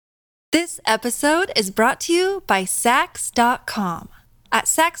This episode is brought to you by Sax.com. At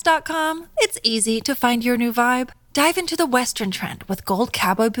Sax.com, it's easy to find your new vibe. Dive into the Western trend with gold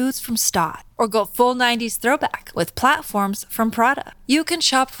cowboy boots from Stott, or go full 90s throwback with platforms from Prada. You can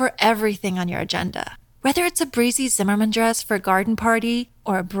shop for everything on your agenda, whether it's a breezy Zimmermann dress for a garden party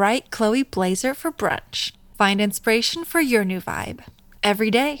or a bright Chloe blazer for brunch. Find inspiration for your new vibe every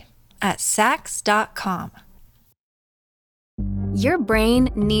day at Sax.com. Your brain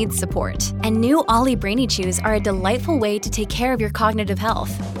needs support, and new Ollie Brainy Chews are a delightful way to take care of your cognitive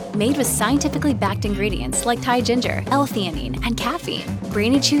health. Made with scientifically backed ingredients like Thai ginger, L-theanine, and caffeine,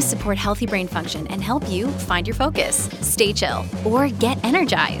 Brainy Chews support healthy brain function and help you find your focus, stay chill, or get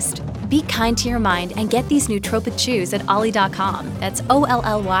energized. Be kind to your mind and get these nootropic chews at ollie.com. That's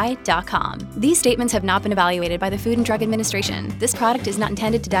OLLY.com. These statements have not been evaluated by the Food and Drug Administration. This product is not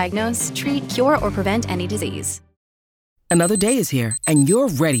intended to diagnose, treat, cure, or prevent any disease. Another day is here, and you're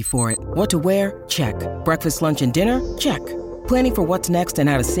ready for it. What to wear? Check. Breakfast, lunch, and dinner? Check. Planning for what's next and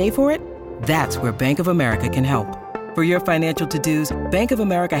how to save for it? That's where Bank of America can help. For your financial to-dos, Bank of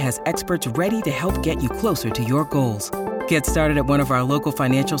America has experts ready to help get you closer to your goals. Get started at one of our local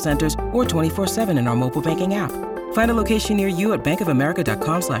financial centers or 24/7 in our mobile banking app. Find a location near you at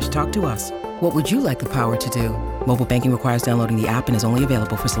bankofamerica.com/talktous. What would you like the power to do? Mobile banking requires downloading the app and is only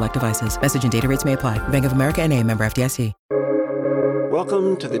available for select devices. Message and data rates may apply. Bank of America N.A., member FDIC.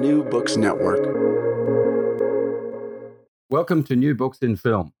 Welcome to the New Books Network. Welcome to New Books in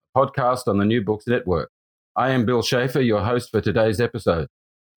Film, a podcast on the New Books Network. I am Bill Schaefer, your host for today's episode.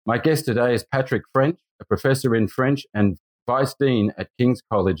 My guest today is Patrick Ffrench, a professor in French and Vice Dean at King's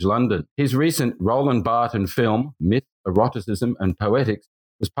College London. His recent Roland Barthes film, Myth, Eroticism and Poetics,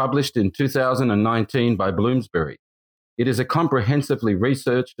 was published in 2019 by Bloomsbury. It is a comprehensively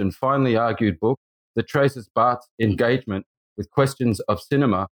researched and finely argued book that traces Barthes' engagement with questions of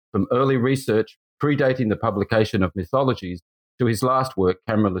cinema from early research predating the publication of Mythologies to his last work,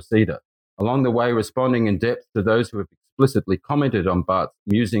 Camera Lucida, along the way responding in depth to those who have explicitly commented on Barthes'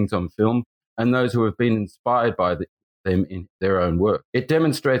 musings on film and those who have been inspired by them in their own work. It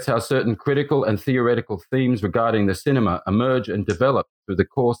demonstrates how certain critical and theoretical themes regarding the cinema emerge and develop through the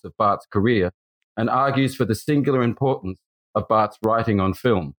course of Barthes' career and argues for the singular importance of Barthes' writing on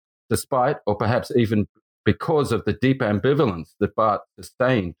film, despite or perhaps even because of the deep ambivalence that Barthes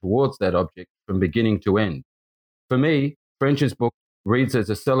sustained towards that object from beginning to end. For me, Ffrench's book reads as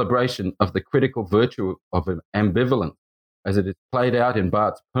a celebration of the critical virtue of ambivalence as it is played out in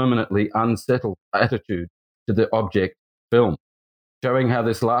Barthes' permanently unsettled attitude to the object film, showing how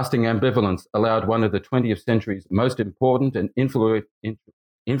this lasting ambivalence allowed one of the 20th century's most important and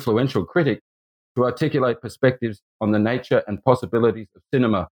influential critics to articulate perspectives on the nature and possibilities of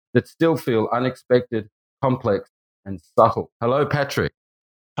cinema that still feel unexpected, complex, and subtle. Hello, Patrick.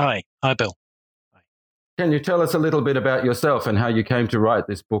 Hi, Bill. Hi. Can you tell us a little bit about yourself and how you came to write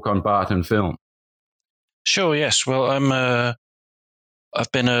this book on Barthes and film? Sure, yes. Well,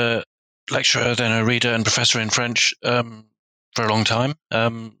 I've been a lecturer, then a reader and professor in French for a long time.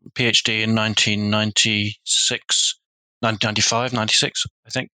 PhD in 1996, 1995, 96,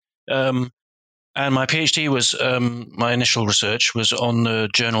 I think. And my PhD was, my initial research was on the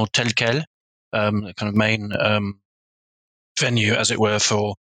journal Tel Quel, the kind of main venue, as it were,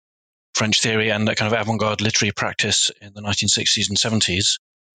 for French theory and that kind of avant-garde literary practice in the 1960s and 70s.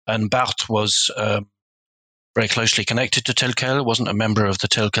 And Barthes was very closely connected to Tel Quel, wasn't a member of the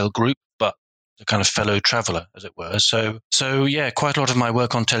Tel Quel group, but a kind of fellow traveler, as it were. So yeah, quite a lot of my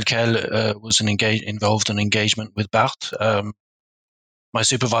work on Tel Quel was involved in engagement with Barthes. My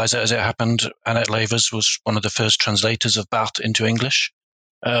supervisor, as it happened, Annette Lavers, was one of the first translators of Barthes into English.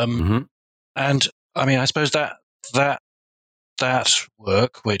 And I mean, I suppose that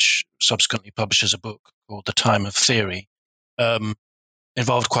work, which subsequently publishes a book called The Time of Theory,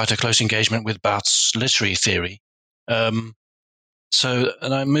 involved quite a close engagement with Barthes' literary theory. And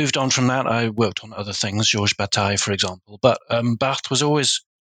I moved on from that. I worked on other things, Georges Bataille, for example. But Barthes was always,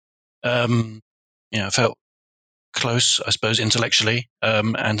 felt close, I suppose, intellectually,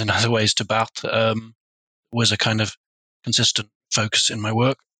 and in other ways to Barthes, was a kind of consistent focus in my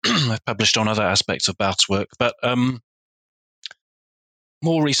work. I've published on other aspects of Barthes' work, but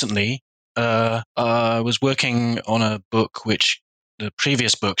more recently, I was working on a book the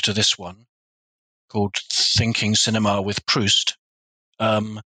previous book to this one, called Thinking Cinema with Proust,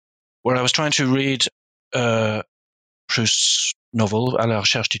 where I was trying to read Proust's novel, À la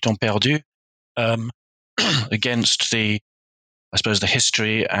recherche du temps perdu, against the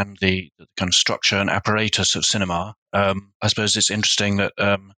history and the kind of structure and apparatus of cinema. I suppose it's interesting that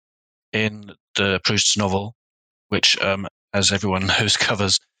in the Proust's novel, which, as everyone knows,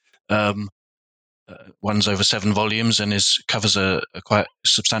 covers One's over 7 volumes and covers a quite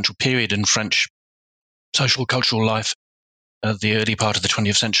substantial period in French social cultural life at the early part of the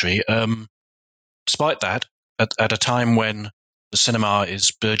 20th century. Despite that, at a time when the cinema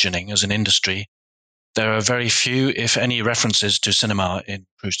is burgeoning as an industry, there are very few, if any, references to cinema in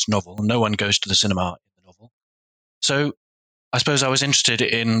Proust's novel. No one goes to the cinema in the novel. So I suppose I was interested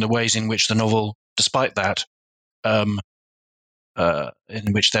in the ways in which the novel, despite that, in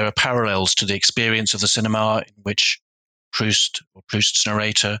which there are parallels to the experience of the cinema, in which Proust's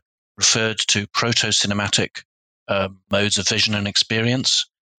narrator referred to proto-cinematic modes of vision and experience.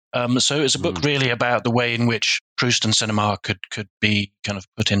 So it's a book really about the way in which Proust and cinema could be kind of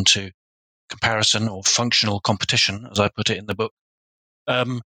put into comparison or functional competition, as I put it in the book.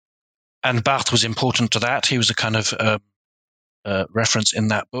 And Barthes was important to that. He was a kind of reference in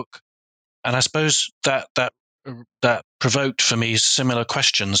that book. And I suppose that provoked for me similar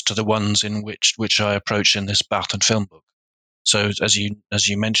questions to the ones in which I approach in this Barthes and film book. So as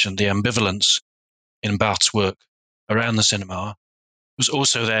you mentioned, the ambivalence in Barthes' work around the cinema was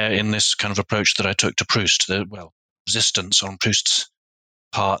also there in this kind of approach that I took to Proust, resistance on Proust's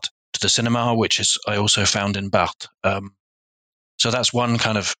part to the cinema, which I also found in Barthes. So that's one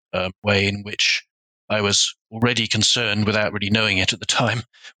kind of way in which I was already concerned, without really knowing it at the time,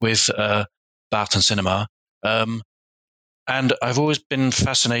 with Barthes and cinema. And I've always been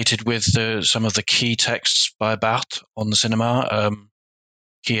fascinated with some of the key texts by Barthes on the cinema,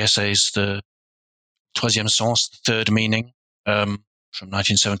 key essays, the Troisième Sens, the Third Meaning, from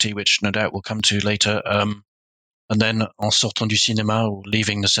 1970, which no doubt we'll come to later. And then En sortant du cinéma, or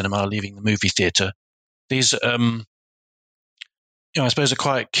leaving the cinema, leaving the movie theatre. These, I suppose, are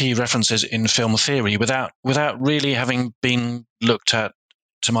quite key references in film theory without really having been looked at,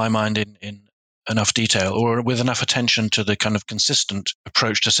 to my mind, in enough detail or with enough attention to the kind of consistent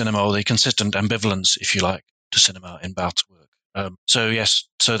approach to cinema, or the consistent ambivalence, if you like, to cinema in Barthes' work. So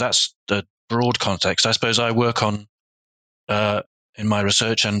that's the broad context. I suppose I work on, in my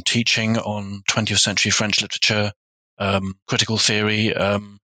research and teaching, on 20th century French literature, critical theory,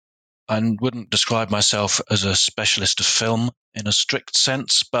 and wouldn't describe myself as a specialist of film in a strict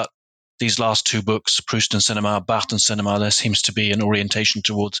sense, but these last 2 books, Proust and cinema, Barthes and cinema, there seems to be an orientation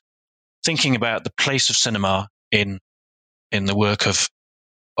towards thinking about the place of cinema in the work of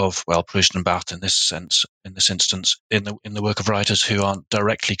Proust and Barthes in this instance, in the work of writers who aren't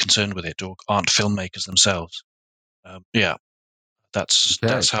directly concerned with it or aren't filmmakers themselves.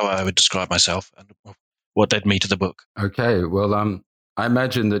 That's how I would describe myself and what led me to the book. Okay, well, I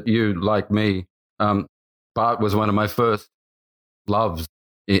imagine that you, like me, Barthes was one of my first loves,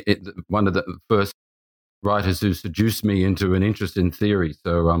 one of the first writers who seduced me into an interest in theory.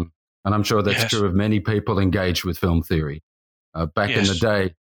 So, and I'm sure that's true of many people engaged with film theory. Back in the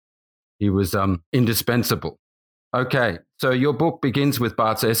day, he was indispensable. Okay, so your book begins with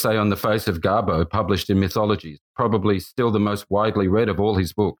Barthes' essay on the face of Garbo, published in Mythologies, probably still the most widely read of all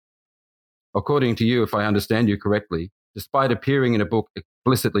his books. According to you, if I understand you correctly, despite appearing in a book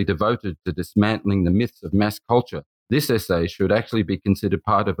explicitly devoted to dismantling the myths of mass culture, this essay should actually be considered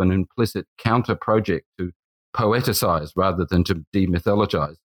part of an implicit counter-project to poeticize rather than to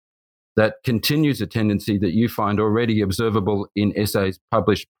demythologize. That continues a tendency that you find already observable in essays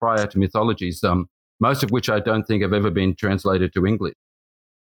published prior to Mythologies, most of which I don't think have ever been translated to English.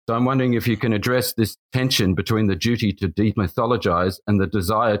 So I'm wondering if you can address this tension between the duty to demythologize and the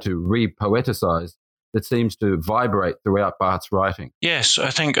desire to re-poeticize that seems to vibrate throughout Barthes' writing. Yes, I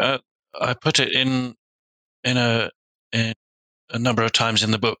think I put it in a number of times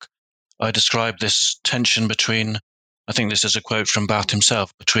in the book. I describe this tension between, I think this is a quote from Barthes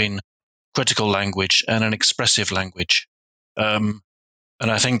himself, between critical language and an expressive language. And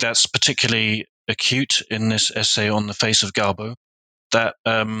I think that's particularly acute in this essay on the face of Garbo. That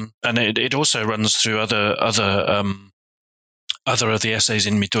and it also runs through other of the essays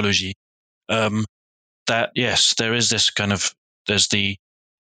in mythology. That yes, there is this kind of, there's the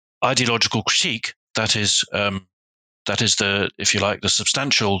ideological critique that is the, if you like, the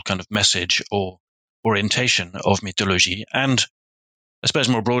substantial kind of message or orientation of mythology, and I suppose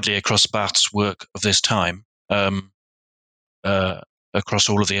more broadly across Barthes' work of this time, across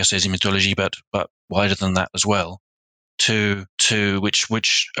all of the essays in mythology, but wider than that as well, to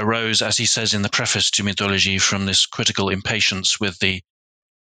which arose, as he says in the preface to Mythology, from this critical impatience with the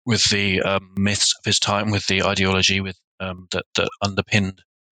myths of his time, with the ideology that underpinned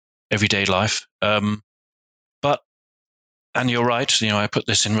everyday life. And you're right, I put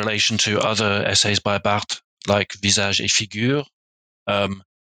this in relation to other essays by Barthes, like Visage et Figure,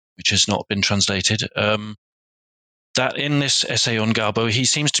 which has not been translated. that in this essay on Garbo, he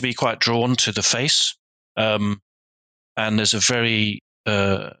seems to be quite drawn to the face, and there's a very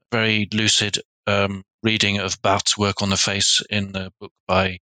lucid reading of Barthes' work on the face in the book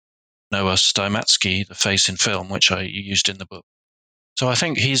by Noah Steimatsky, The Face in Film, which I used in the book. So I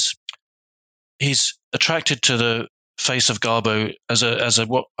think he's attracted to the face of Garbo as a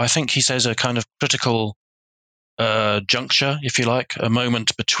what I think he says a kind of critical juncture, if you like, a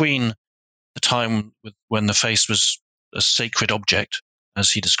moment between the time when the face was a sacred object,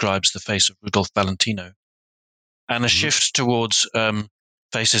 as he describes the face of Rudolph Valentino, and a shift towards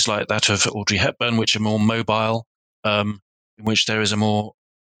faces like that of Audrey Hepburn, which are more mobile, in which there is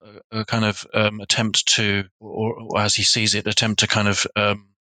a kind of attempt to, or as he sees it, attempt to kind of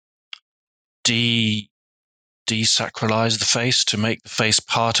desacralize the face, to make the face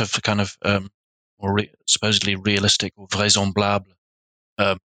part of the kind of more supposedly realistic or vraisemblable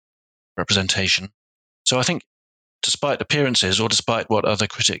representation. So I think, despite appearances, or despite what other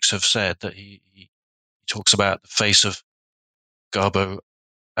critics have said, that he talks about the face of Garbo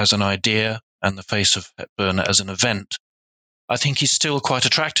as an idea and the face of Hepburn as an event, I think he's still quite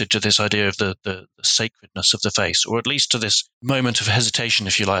attracted to this idea of the sacredness of the face, or at least to this moment of hesitation,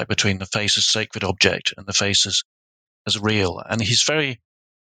 if you like, between the face as sacred object and the face as real. And I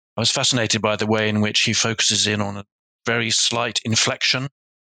was fascinated by the way in which he focuses in on a very slight inflection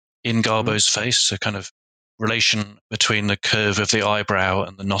in Garbo's face, a kind of relation between the curve of the eyebrow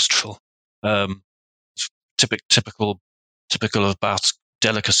and the nostril. Typical of Barthes'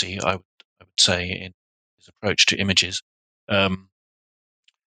 delicacy, I would say, in his approach to images.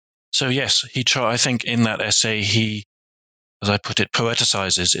 So yes, I think in that essay he, as I put it,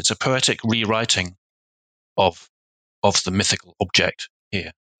 poeticizes. It's a poetic rewriting of the mythical object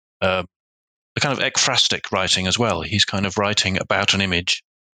here. A kind of ekphrastic writing as well. He's kind of writing about an image,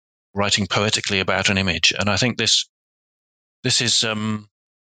 writing poetically about an image, and I think this is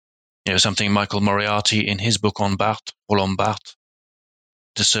something Michael Moriarty in his book on Barthes, Roland Barthes,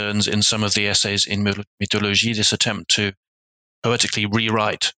 discerns in some of the essays in Mythologie, this attempt to poetically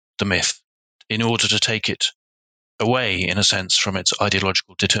rewrite the myth in order to take it away, in a sense, from its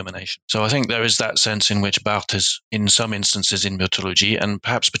ideological determination. So I think there is that sense in which Barthes is, in some instances in Mythologie, and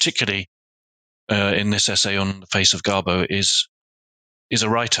perhaps particularly in this essay on the face of Garbo, is a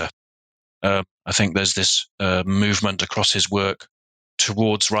writer. I think there's this movement across his work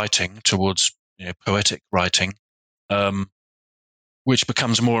towards writing, towards poetic writing, which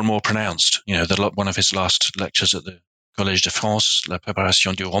becomes more and more pronounced. One of his last lectures at the Collège de France, La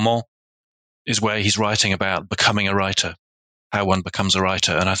Préparation du Roman, is where he's writing about becoming a writer, how one becomes a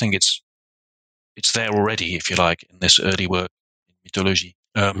writer. And I think it's there already, if you like, in this early work in Mythologie.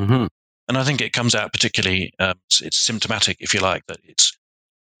 And I think it comes out particularly, it's symptomatic, if you like, that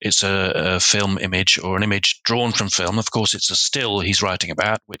it's a film image, or an image drawn from film. Of course, it's a still he's writing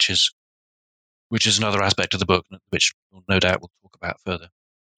about, which is another aspect of the book, which no doubt we'll talk about further.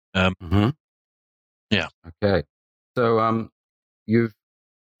 Yeah. Okay. So you've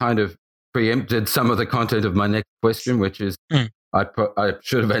kind of preempted some of the content of my next question, which is I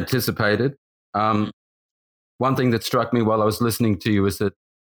should have anticipated. One thing that struck me while I was listening to you is that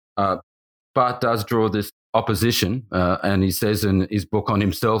Barthes does draw this opposition, and he says in his book on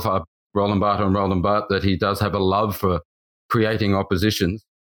himself, Roland Barthes, that he does have a love for creating oppositions.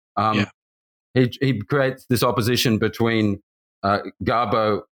 He creates this opposition between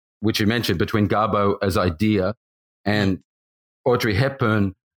Garbo, which you mentioned, between Garbo as idea and Audrey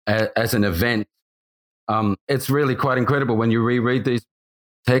Hepburn as an event. It's really quite incredible when you reread these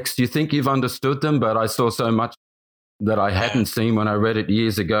texts. You think you've understood them, but I saw so much that I hadn't seen when I read it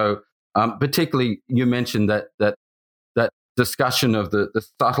years ago. Particularly, you mentioned that discussion of the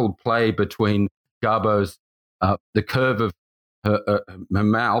subtle play between Garbo's the curve of her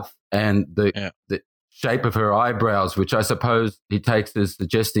mouth and the shape of her eyebrows, which I suppose he takes as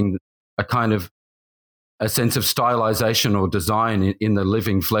suggesting a kind of a sense of stylization or design in the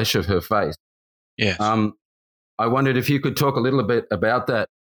living flesh of her face. Yes. I wondered if you could talk a little bit about that,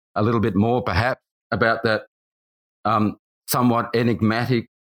 a little bit more perhaps, about that somewhat enigmatic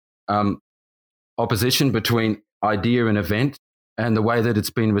opposition between idea and event, and the way that it's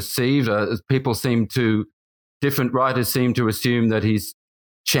been received. Different writers seem to assume that he's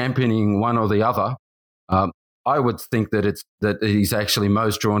championing one or the other. I would think that he's actually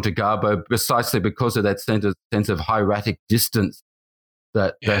most drawn to Garbo precisely because of that sense of hieratic distance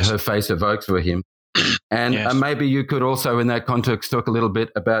that her face evokes for him. And maybe you could also, in that context, talk a little bit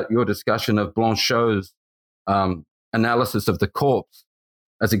about your discussion of Blanchot's analysis of the corpse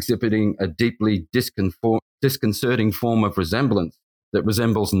as exhibiting a deeply disconcerting form of resemblance that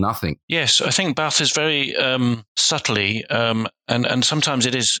resembles nothing. Yes, I think Barthes is very subtly, and sometimes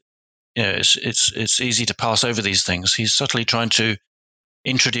it is, it's easy to pass over these things. He's subtly trying to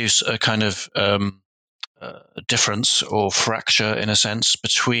introduce a kind of difference or fracture, in a sense,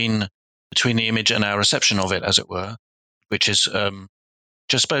 between the image and our reception of it, as it were, which is,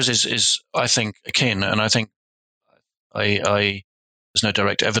 which I suppose is I think akin, and I think I there's no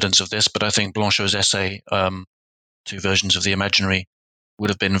direct evidence of this, but I think Blanchot's essay, Two Versions of the Imaginary, would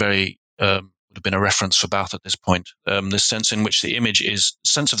have been a reference for Barthes at this point. This sense in which the image is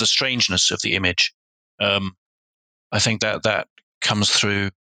sense of the strangeness of the image. I think that comes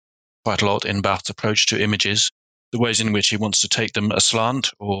through quite a lot in Barthes' approach to images, the ways in which he wants to take them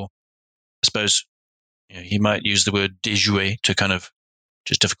aslant, or I suppose he might use the word déjouer to kind of,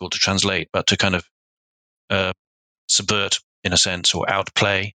 which is difficult to translate, but to kind of subvert, in a sense, or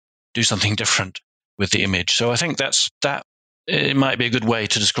outplay, do something different with the image. So I think that it might be a good way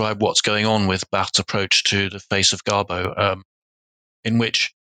to describe what's going on with Barthes' approach to the face of Garbo, in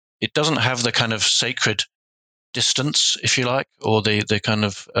which it doesn't have the kind of sacred distance, if you like, or the kind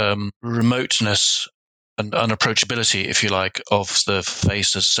of remoteness and unapproachability, if you like, of the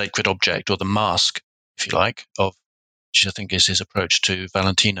face as sacred object, or the mask, if you like, of which I think is his approach to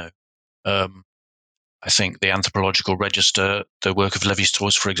Valentino. I think the anthropological register, the work of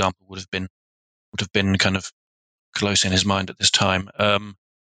Lévi-Strauss, for example, would have been kind of close in his mind at this time.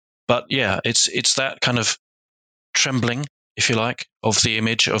 But yeah, it's that kind of trembling, if you like, of the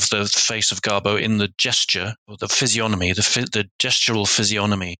image of the face of Garbo in the gesture, or the physiognomy, the gestural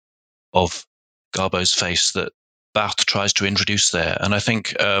physiognomy of Garbo's face that Barthes tries to introduce there. And I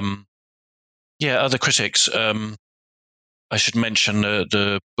think, other critics, I should mention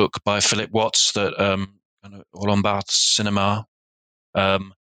the book by Philip Watts, that Roland Barthes' Cinema,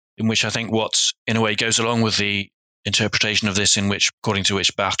 in which I think Watts, in a way, goes along with the interpretation of this, according to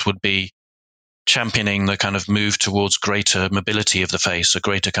which Barthes would be championing the kind of move towards greater mobility of the face, a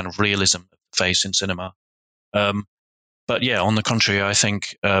greater kind of realism of the face in cinema. But yeah, on the contrary, I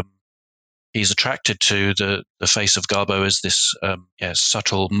think he's attracted to the face of Garbo as this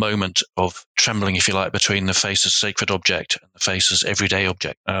subtle moment of trembling, if you like, between the face as sacred object and the face as everyday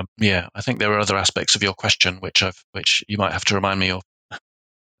object. I think there are other aspects of your question which you might have to remind me of.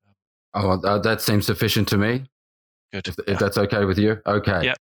 Oh, that seems sufficient to me. Good. If that's okay with you. Okay.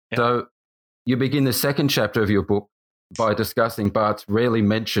 Yeah. So you begin the second chapter of your book by discussing Barthes' rarely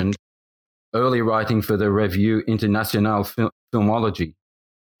mentioned early writing for the Revue Internationale Filmologie.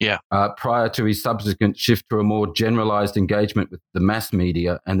 Yeah. Prior to his subsequent shift to a more generalized engagement with the mass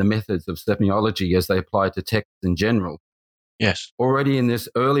media and the methods of semiology as they apply to text in general. Yes. Already in this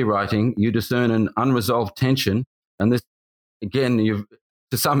early writing, you discern an unresolved tension, and this, again,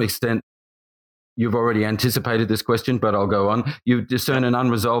 to some extent, you've already anticipated this question, but I'll go on. You discern an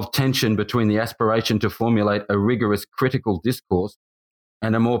unresolved tension between the aspiration to formulate a rigorous critical discourse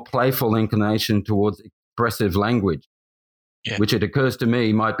and a more playful inclination towards expressive language, which it occurs to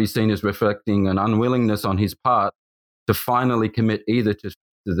me might be seen as reflecting an unwillingness on his part to finally commit either to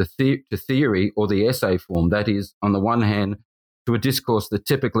theory or the essay form. That is, on the one hand, to a discourse that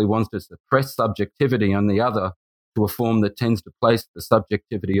typically wants to suppress subjectivity, on the other, to a form that tends to place the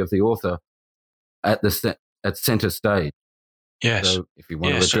subjectivity of the author at center stage. Yes. So if you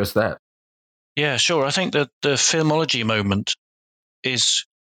want to address that. Yeah, sure. I think that the filmology moment is,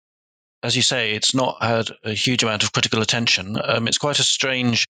 as you say, it's not had a huge amount of critical attention. It's quite a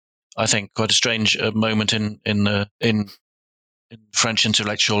strange moment in French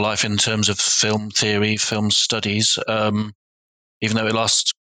intellectual life in terms of film theory, film studies. Even though it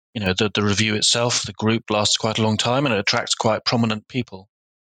lasts, the review itself, the group lasts quite a long time, and it attracts quite prominent people.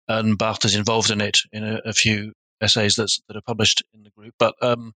 And Barthes is involved in it in a few essays that are published in the group, but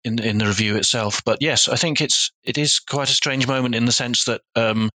in the review itself. But yes, I think it is quite a strange moment in the sense that,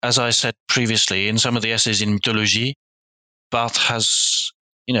 as I said previously, in some of the essays in mythologie, Barthes has,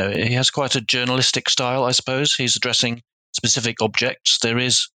 he has quite a journalistic style, I suppose. He's addressing specific objects. There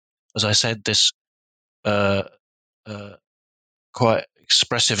is, as I said, this quite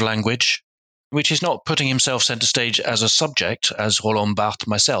expressive language, which is not putting himself center stage as a subject, as Roland Barthes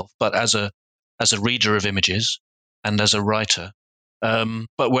myself, but as a reader of images and as a writer.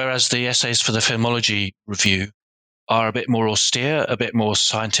 But whereas the essays for the Filmology Review are a bit more austere, a bit more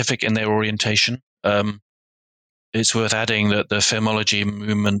scientific in their orientation, it's worth adding that the Filmology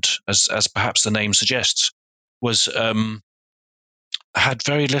movement, as perhaps the name suggests, was had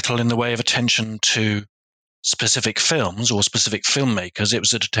very little in the way of attention to specific films or specific filmmakers. It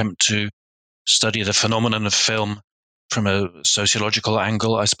was an attempt to study the phenomenon of film from a sociological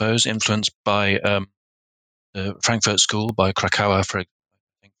angle, I suppose, influenced by the Frankfurt School by Krakauer, for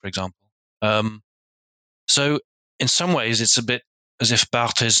example. So in some ways, it's a bit as if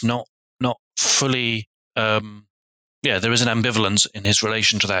Barthes is not fully. There is an ambivalence in his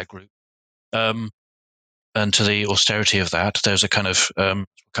relation to that group, and to the austerity of that. There's a kind of we'll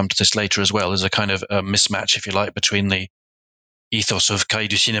come to this later as well. There's a kind of mismatch, if you like, between the ethos of Cahiers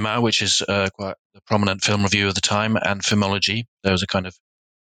du Cinéma, which is quite a prominent film review of the time, and filmology. There was a kind of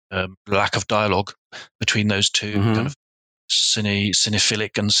lack of dialogue between those two kind of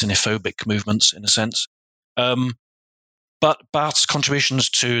cinephilic and cinephobic movements, in a sense. But Barthes' contributions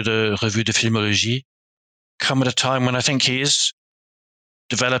to the Revue de Filmologie come at a time when I think he is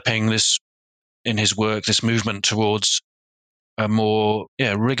developing this, in his work, this movement towards a more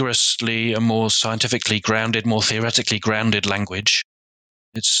rigorously, a more scientifically grounded, more theoretically grounded language.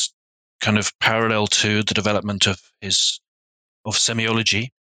 It's kind of parallel to the development of semiology.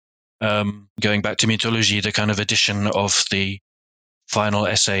 Going back to mythology, the kind of addition of the final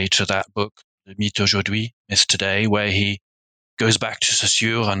essay to that book, Le Mythe aujourd'hui, Myth Today, where he goes back to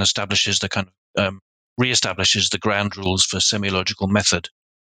Saussure and establishes the kind of reestablishes the ground rules for semiological method.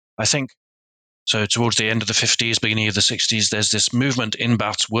 I think so. Towards the end of the 50s, beginning of the 60s, there's this movement in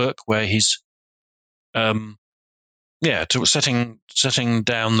Barthes' work where he's setting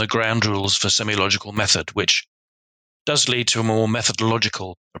down the ground rules for semiological method, which does lead to a more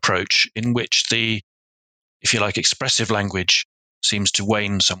methodological approach in which the, if you like, expressive language seems to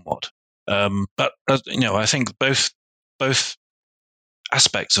wane somewhat. But I think both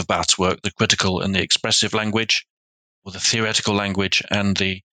aspects of Barthes' work, the critical and the expressive language, or the theoretical language and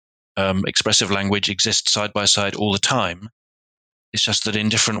the expressive language, exist side by side all the time. It's just that in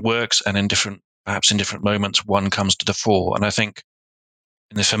different works and perhaps in different moments, one comes to the fore. And I think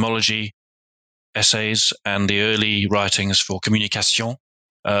in the filmology essays and the early writings for communication,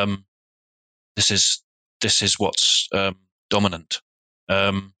 this is what's dominant.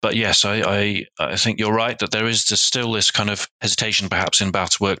 But yes, I think you're right that there is still this kind of hesitation, perhaps, in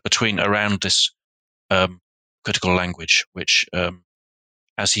Barthes' work around this critical language, which,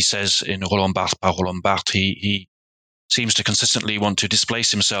 as he says in Roland Barthes par Roland Barthes, he seems to consistently want to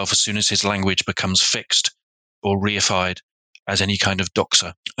displace himself as soon as his language becomes fixed or reified as any kind of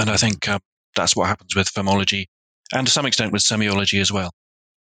doxa. And I think that's what happens with filmology and to some extent with semiology as well.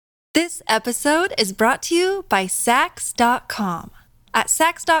 This episode is brought to you by Saks.com. At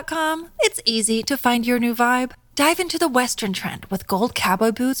Saks.com, it's easy to find your new vibe. Dive into the Western trend with gold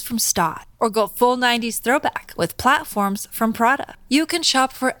cowboy boots from Stott, or go full 90s throwback with platforms from Prada. You can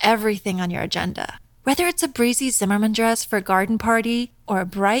shop for everything on your agenda, whether it's a breezy Zimmermann dress for a garden party or a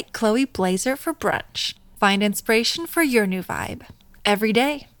bright Chloe blazer for brunch. Find inspiration for your new vibe every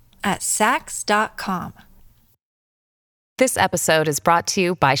day at Saks.com. This episode is brought to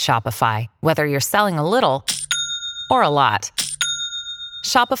you by Shopify. Whether you're selling a little or a lot,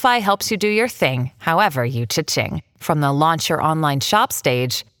 Shopify helps you do your thing, however you cha-ching. From the launch your online shop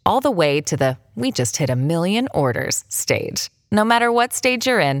stage, all the way to the we just hit 1 million orders stage. No matter what stage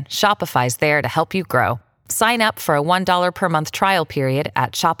you're in, Shopify's there to help you grow. Sign up for a $1 per month trial period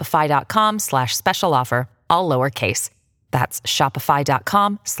at shopify.com/special offer, all lowercase. That's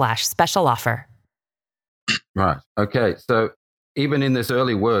shopify.com/special offer. Right. Okay. So even in this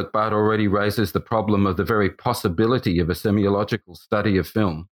early work, Barthes already raises the problem of the very possibility of a semiological study of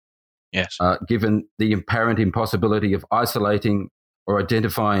film. Yes. Given the apparent impossibility of isolating or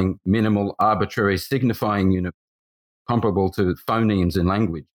identifying minimal arbitrary signifying units comparable to phonemes in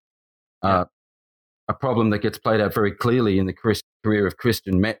language. A problem that gets played out very clearly in the career of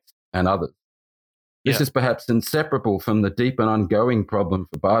Christian Metz and others. This is perhaps inseparable from the deep and ongoing problem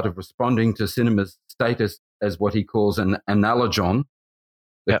for Barthes of responding to cinema's status as what he calls an analogon,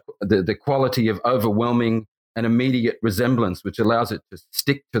 the quality of overwhelming and immediate resemblance, which allows it to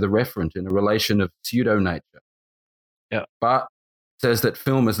stick to the referent in a relation of pseudo-nature. Barthes says that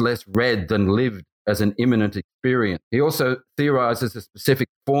film is less read than lived as an imminent experience. He also theorizes a specific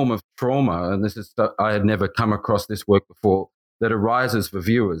form of trauma, and this is stuff I had never come across this work before, that arises for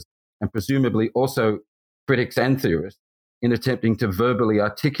viewers, and presumably also critics and theorists, in attempting to verbally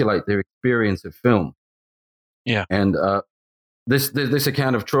articulate their experience of film. And this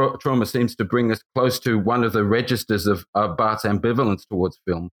account of trauma seems to bring us close to one of the registers of Barthes' ambivalence towards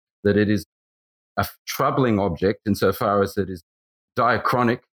film, that it is a troubling object insofar as it is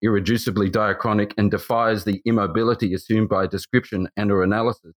diachronic, irreducibly diachronic, and defies the immobility assumed by description and or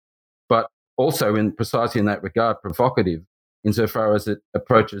analysis, but also precisely in that regard provocative insofar as it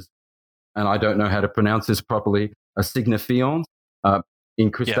approaches, and I don't know how to pronounce this properly, a signifiance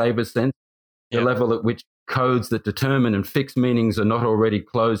in Christaber's sense, the level at which codes that determine and fix meanings are not already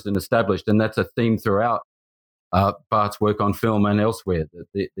closed and established. And that's a theme throughout Barthes' work on film and elsewhere,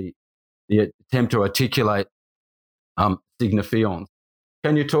 the attempt to articulate signifiance.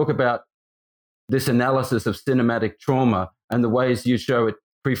 Can you talk about this analysis of cinematic trauma and the ways you show it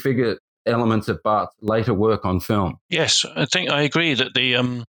prefigure elements of Barthes' later work on film? Yes, I think I agree that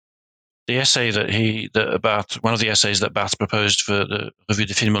the essay one of the essays that Barthes proposed for the Revue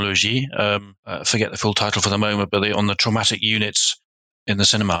de Filmologie, I forget the full title for the moment, but on the traumatic units in the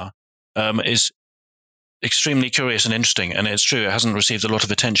cinema, is extremely curious and interesting. And it's true, it hasn't received a lot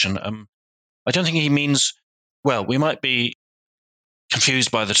of attention. I don't think he means, well, we might be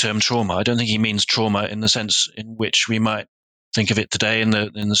confused by the term trauma. I don't think he means trauma in the sense in which we might think of it today in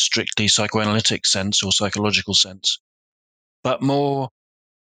the strictly psychoanalytic sense or psychological sense, but more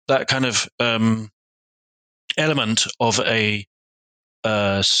that kind of element of a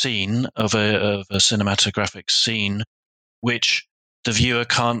scene, of a cinematographic scene, which the viewer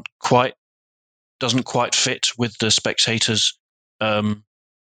doesn't quite fit with the spectators.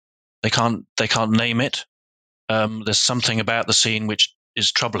 They can't name it. There's something about the scene which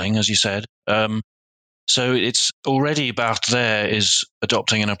is troubling, as you said. So it's already Barthes there is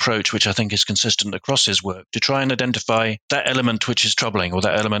adopting an approach which I think is consistent across his work to try and identify that element which is troubling, or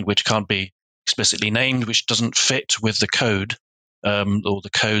that element which can't be explicitly named, which doesn't fit with the code, or the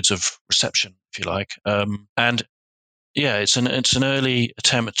codes of reception, if you like. And yeah, it's an early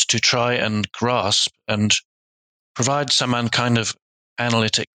attempt to try and grasp and provide some kind of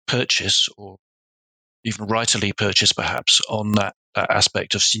analytic purchase, or even writerly purchase perhaps, on that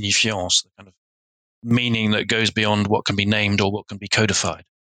aspect of signifiance, the kind of meaning that goes beyond what can be named or what can be codified.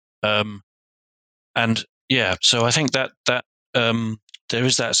 And yeah, so I think that there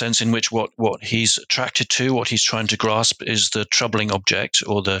is that sense in which what he's attracted to, what he's trying to grasp, is the troubling object,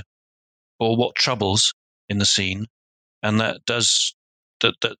 or what troubles in the scene, and that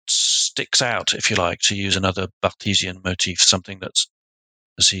sticks out, if you like, to use another Barthesian motif, something that's,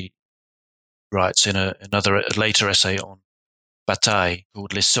 as he writes in a later essay on Bataille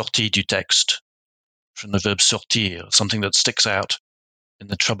called Les Sorties du Texte, from the verb sortir, something that sticks out in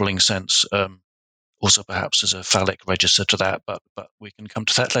the troubling sense. Also, perhaps as a phallic register to that, but we can come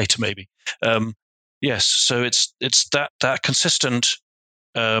to that later, maybe. Yes, so it's that consistent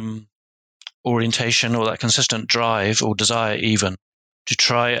orientation, or that consistent drive or desire, even to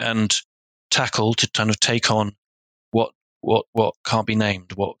try and tackle, to kind of take on what can't be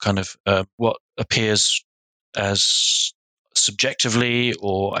named, what kind of what appears as subjectively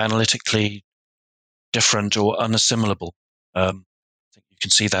or analytically different or unassimilable. I think you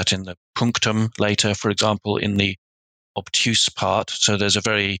can see that in the punctum later, for example, in the obtuse part. So there's a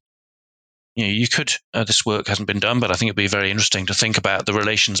very, you could, this work hasn't been done, but I think it'd be very interesting to think about the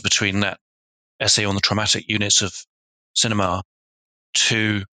relations between that essay on the traumatic units of cinema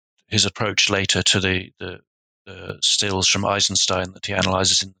to his approach later to the stills from Eisenstein that he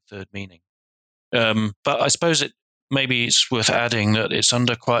analyzes in the third meaning. But I suppose maybe it's worth adding that it's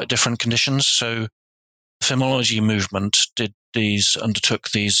under quite different conditions. So the filmology movement undertook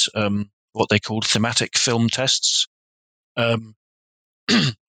these what they called thematic film tests, and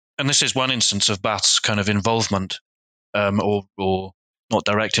this is one instance of Barthes' kind of involvement, or not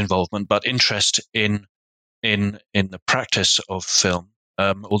direct involvement, but interest in the practice of film.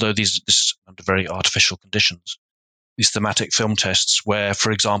 Although this is under very artificial conditions, these thematic film tests, where,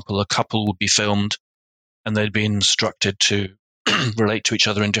 for example, a couple would be filmed and they'd be instructed to relate to each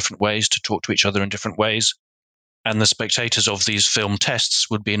other in different ways, to talk to each other in different ways. And the spectators of these film tests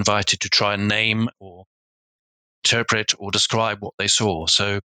would be invited to try and name or interpret or describe what they saw.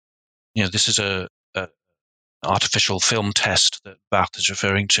 So, this is an artificial film test that Barthes is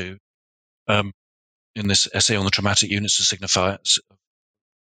referring to in this essay on the traumatic units of signifiers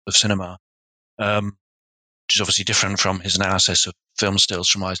of cinema, which is obviously different from his analysis of film stills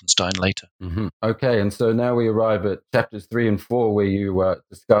from Eisenstein later. Mm-hmm. Okay, and so now we arrive at chapters 3 and 4, where you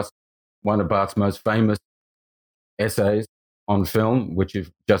discuss one of Barthes' most famous essays on film, which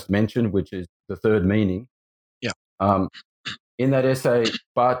you've just mentioned, which is The Third Meaning. Yeah. In that essay,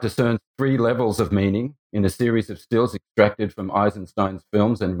 Barthes discerns 3 levels of meaning in a series of stills extracted from Eisenstein's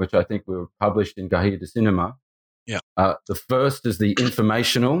films, and which I think were published in Cahiers de Cinéma. Yeah. The first is the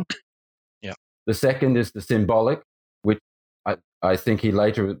informational. Yeah. The second is the symbolic, which I think he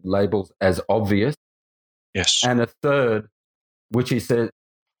later labels as obvious. Yes. And a third, which he says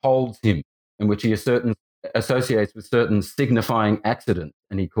holds him, and which he associates with certain signifying accidents,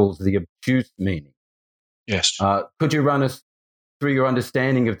 and he calls the obtuse meaning. Yes. Could you run us through your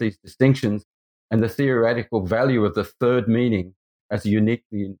understanding of these distinctions and the theoretical value of the third meaning as a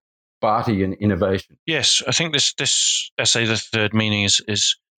uniquely Barthian innovation? Yes, I think this essay, The Third Meaning,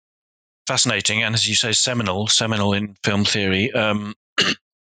 is fascinating, and as you say, seminal in film theory,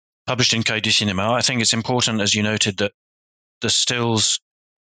 published in Cahiers du Cinéma. I think it's important, as you noted, that the stills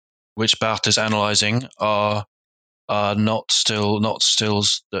which Barthes is analysing are not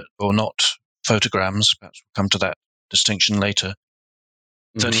stills that, or not photograms. Perhaps we'll come to that distinction later.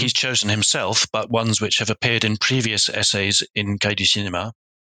 That he's chosen himself, but ones which have appeared in previous essays in Cahiers du Cinéma,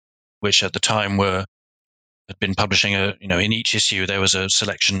 which at the time had been publishing in each issue there was a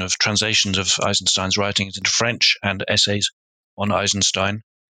selection of translations of Eisenstein's writings into French and essays on Eisenstein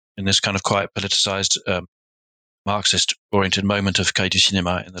in this kind of quite politicized Marxist-oriented moment of Cahiers du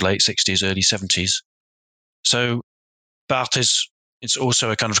Cinéma in the late 60s, early 70s. So Barthes it's also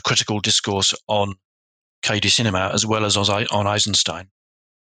a kind of critical discourse on Cahiers du Cinéma as well as on Eisenstein.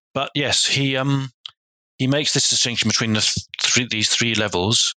 But yes, he makes this distinction between these three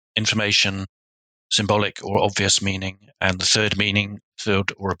levels: information, symbolic or obvious meaning, and the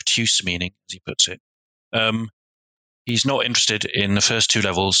third or obtuse meaning, as he puts it. He's not interested in the first two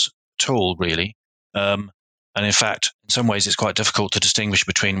levels at all, really. And in fact, in some ways, it's quite difficult to distinguish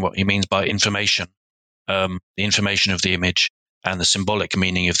between what he means by information, the information of the image, and the symbolic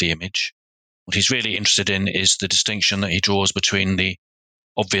meaning of the image. What he's really interested in is the distinction that he draws between the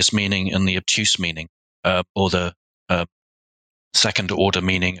obvious meaning and the obtuse meaning, or the second order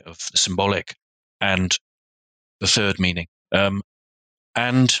meaning of the symbolic and the third meaning.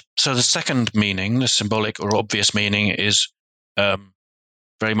 And so the second meaning, the symbolic or obvious meaning, is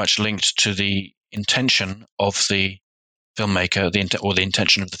very much linked to the intention of the filmmaker, or the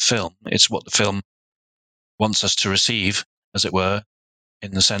intention of the film. It's what the film wants us to receive, as it were,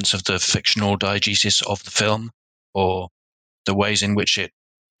 in the sense of the fictional diegesis of the film, or the ways in which it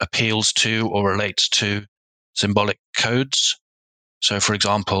appeals to or relates to symbolic codes. So, for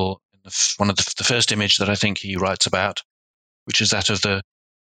example, one of the first image that I think he writes about, which is that of the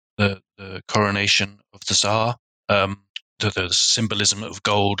coronation of the Tsar, the symbolism of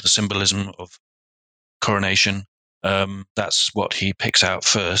gold, the symbolism of coronation. That's what he picks out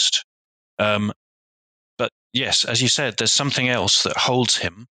first. But yes, as you said, there's something else that holds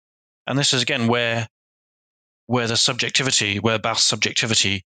him, and this is again where the subjectivity, where Barthes'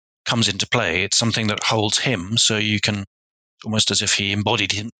 subjectivity comes into play. It's something that holds him, so you can almost as if he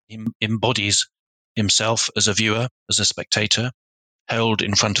embodies himself as a viewer, as a spectator, held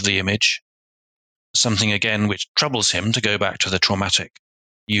in front of the image. Something again which troubles him, to go back to the traumatic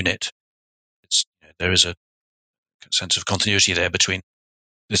unit. There is a sense of continuity there between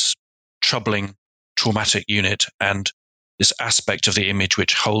this troubling traumatic unit and this aspect of the image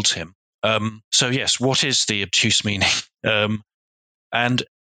which holds him. So yes, what is the obtuse meaning? And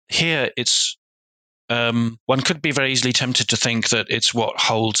here it's one could be very easily tempted to think that it's what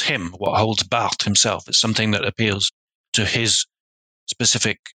holds him, what holds Barthes himself. It's something that appeals to his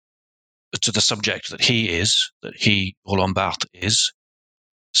specific, to the subject that he, Roland Barthes, is.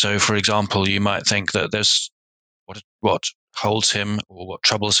 So, for example, you might think that there's what holds him or what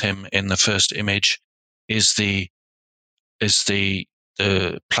troubles him in the first image is the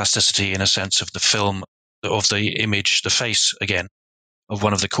plasticity, in a sense, of the film, of the image, the face again of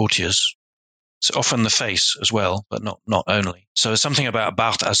one of the courtiers. It's often the face as well, but not only. So there's something about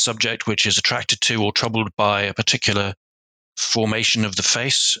Barthes as subject which is attracted to or troubled by a particular formation of the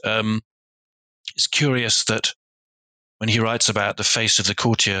face. It's curious that when he writes about the face of the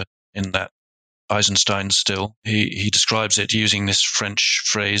courtier in that Eisenstein still, he describes it using this French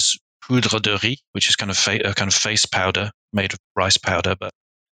phrase poudre de riz, which is a kind of face powder made of rice powder, but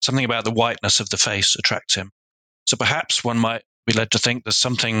something about the whiteness of the face attracts him. So perhaps one might be led to think there's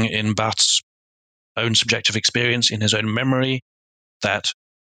something in Barthes' own subjective experience, in his own memory, that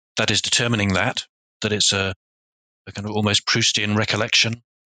is determining that it's a kind of almost Proustian recollection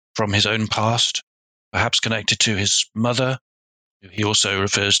from his own past, perhaps connected to his mother, who he also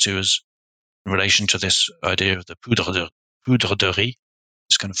refers to as, in relation to this idea of the poudre de riz,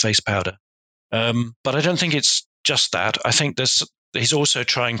 this kind of face powder. But I don't think it's just that. I think he's also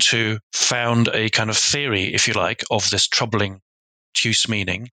trying to found a kind of theory, if you like, of this troubling obtuse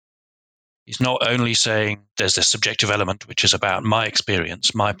meaning. He's not only saying there's this subjective element, which is about my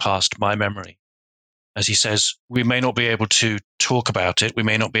experience, my past, my memory. As he says, we may not be able to talk about it, we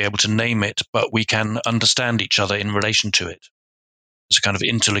may not be able to name it, but we can understand each other in relation to it. There's a kind of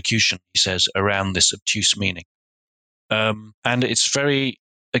interlocution, he says, around this obtuse meaning. And it's very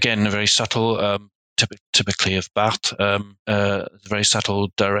subtle, typically of Barthes, the very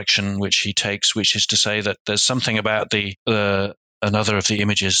subtle direction which he takes, which is to say that there's something about another of the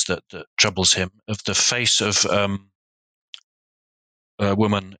images that troubles him, of the face of a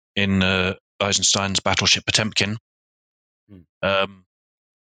woman in Eisenstein's battleship Potemkin.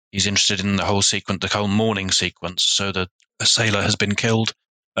 he's interested in the whole sequence, the whole mourning sequence. So that a sailor has been killed,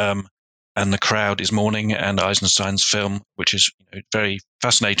 and the crowd is mourning, and Eisenstein's film, which is very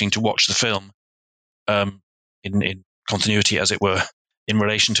fascinating to watch the film in continuity, as it were, in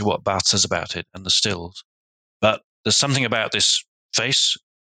relation to what Barthes says about it and the stills. But there's something about this face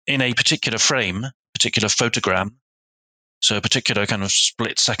in a particular frame, particular photogram, so a particular kind of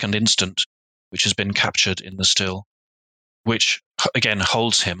split-second instant, which has been captured in the still, which, again,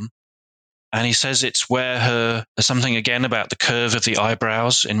 holds him. And he says it's where there's something, again, about the curve of the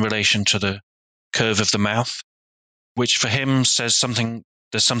eyebrows in relation to the curve of the mouth, which for him says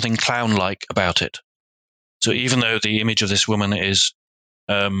there's something clown-like about it. So even though the image of this woman is,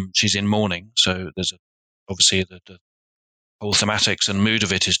 she's in mourning, so there's obviously the whole thematics and mood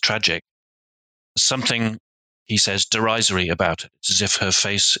of it is tragic, something, he says, derisory about it. It's as if her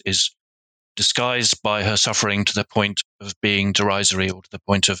face is disguised by her suffering to the point of being derisory, or to the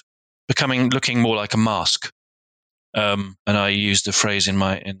point of looking more like a mask. And I used the phrase in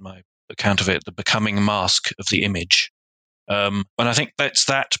my account of it, the becoming mask of the image. And I think that's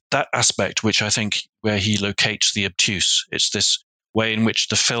that aspect which I think where he locates the obtuse. It's this way in which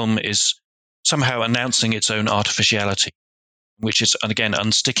the film is somehow announcing its own artificiality, which is, and again,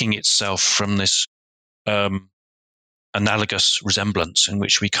 unsticking itself from this analogous resemblance in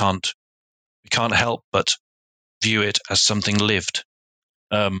which we can't help but view it as something lived,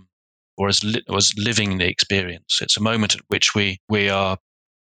 or as living the experience. It's a moment at which we are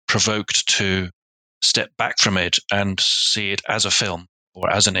provoked to step back from it and see it as a film or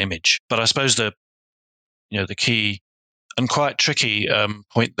as an image. But I suppose the key and quite tricky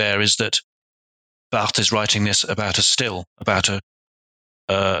point there is that Barthes is writing this about a still, about a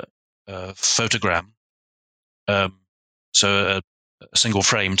photogram, so a single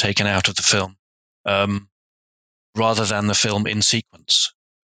frame taken out of the film, rather than the film in sequence.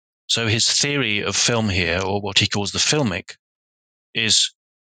 So his theory of film here, or what he calls the filmic, is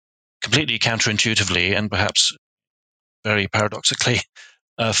completely counterintuitively and perhaps very paradoxically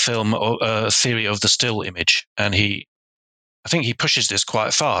a film or a theory of the still image. And I think he pushes this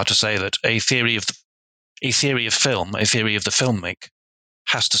quite far to say that a theory of film, a theory of the filmic,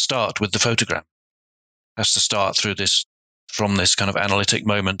 has to start with the photogram, has to start from this kind of analytic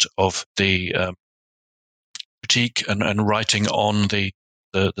moment of the critique and writing on the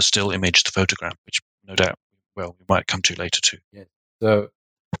still image, the photogram, which no doubt, we might come to later too. Yeah. So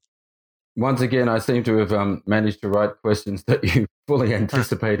once again, I seem to have managed to write questions that you fully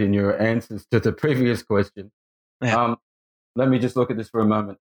anticipate in your answers to the previous question. Yeah. Let me just look at this for a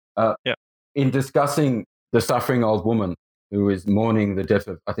moment. In discussing the suffering old woman who is mourning the death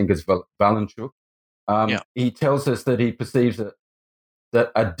of, I think it's Valenchuk, he tells us that he perceives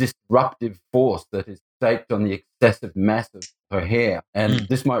that a disruptive force that is staked on the excessive mass of her hair. And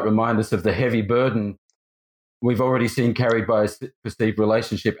this might remind us of the heavy burden we've already seen carried by a perceived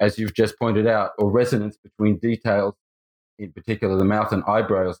relationship, as you've just pointed out, or resonance between details, in particular the mouth and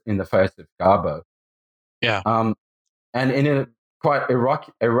eyebrows, in the face of Garbo. Yeah. And in a quite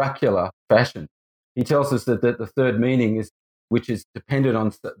oracular fashion, he tells us that the third meaning which is dependent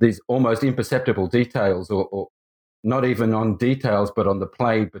on these almost imperceptible details, or not even on details, but on the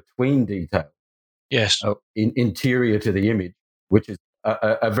play between details. Yes. Interior to the image, which is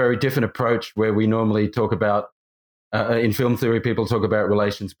a very different approach where we normally talk about, in film theory, people talk about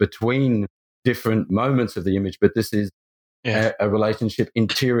relations between different moments of the image, but this is a relationship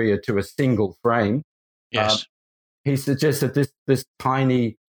interior to a single frame. Yes. He suggests that this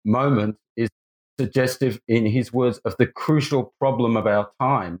tiny moment is suggestive, in his words, of the crucial problem of our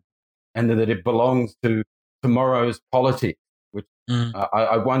time, and that it belongs to tomorrow's politics, which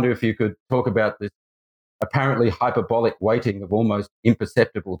I wonder if you could talk about this apparently hyperbolic weighting of almost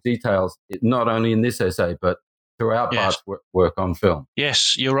imperceptible details, not only in this essay, but throughout Barthes' work on film.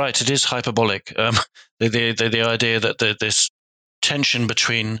 Yes, you're right. It is hyperbolic. The idea that this tension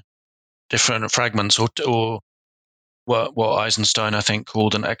between different fragments, or what Eisenstein, I think,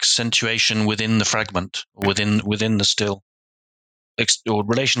 called an accentuation within the fragment, or within the still, or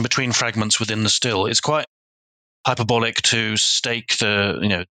relation between fragments within the still, is quite hyperbolic to stake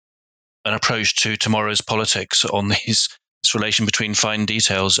an approach to tomorrow's politics on this relation between fine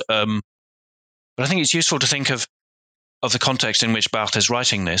details. But I think it's useful to think of the context in which Barthes is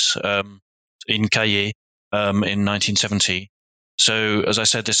writing this, in Cahiers, in 1970. So, as I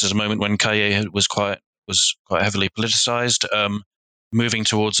said, this is a moment when Cahiers was quite heavily politicized, moving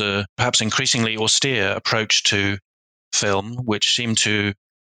towards a perhaps increasingly austere approach to film, which seemed to,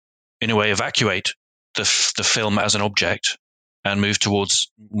 in a way, evacuate the film as an object and move towards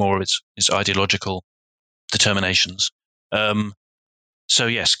more of its ideological determinations. So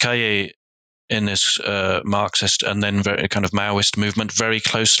yes, Caillé in this Marxist and then very kind of Maoist movement, very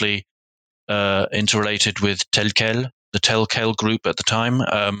closely interrelated with the Tel-Quel group at the time,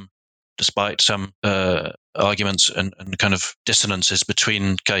 despite some arguments and kind of dissonances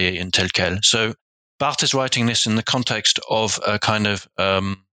between Caillé and Tel-Quel. So Barthes is writing this in the context of a kind of,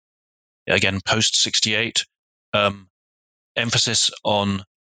 again, post-68 emphasis on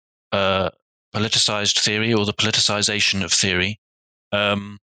politicized theory or the politicization of theory.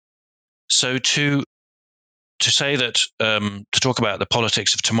 So to say that, to talk about the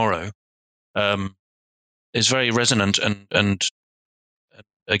politics of tomorrow is very resonant and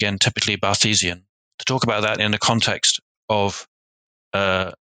again, typically Barthesian. To talk about that in the context of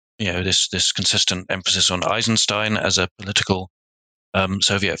this consistent emphasis on Eisenstein as a political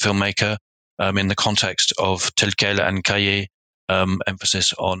Soviet filmmaker, in the context of Tel-Quel and Caillé,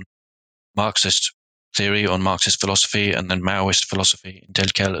 emphasis on Marxist theory, on Marxist philosophy, and then Maoist philosophy in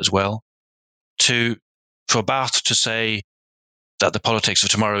Tel-Quel as well. For Barthes to say that the politics of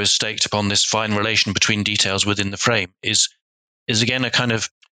tomorrow is staked upon this fine relation between details within the frame is again a kind of,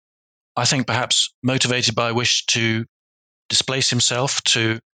 I think, perhaps motivated by a wish to displace himself,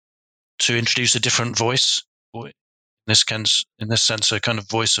 to introduce a different voice, or in this sense, a kind of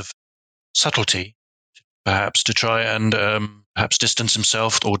voice of subtlety, perhaps to try and perhaps distance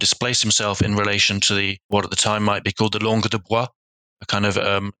himself or displace himself in relation to what at the time might be called the langue de bois, a kind of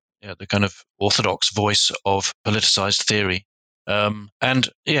the kind of orthodox voice of politicized theory. And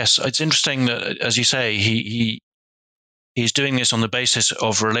yes, it's interesting that, as you say, he's doing this on the basis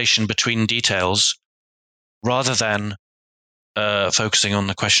of relation between details rather than focusing on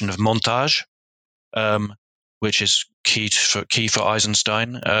the question of montage, which is key for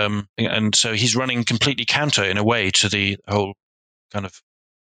Eisenstein. And so he's running completely counter, in a way, to the whole kind of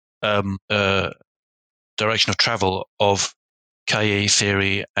direction of travel of Caillé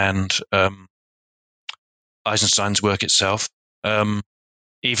theory and Eisenstein's work itself,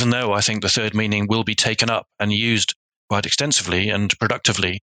 even though I think the third meaning will be taken up and used quite extensively and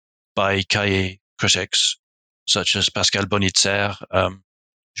productively by Caillé critics such as Pascal Bonitzer,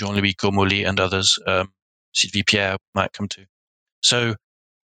 Jean-Louis Comolli, and others, Sylvie Pierre might come to. So,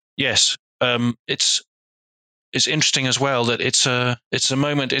 yes, it's interesting as well that it's a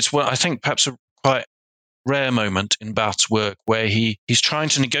moment. It's what I think perhaps a quite rare moment in Barthes' work where he's trying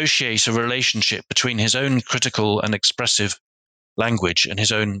to negotiate a relationship between his own critical and expressive language and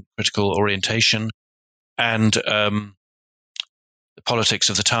his own critical orientation and the politics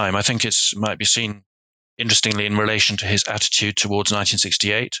of the time. I think it might be seen interestingly in relation to his attitude towards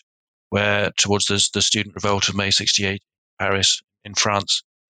 1968, towards the student revolt of May 68, Paris, in France,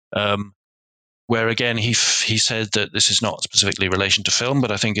 where again he said that this is not specifically in relation to film,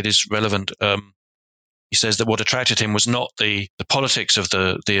 but I think it is relevant. He says that what attracted him was not the politics of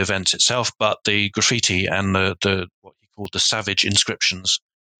the events itself, but the graffiti and the what he called the savage inscriptions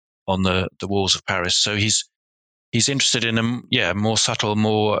on the walls of Paris. So he's interested in a more subtle,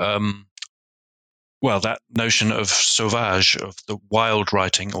 more that notion of sauvage, of the wild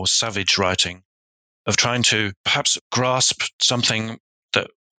writing or savage writing, of trying to perhaps grasp something that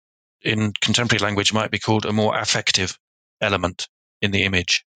in contemporary language might be called a more affective element in the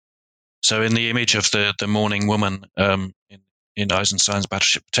image. So in the image of the mourning woman in Eisenstein's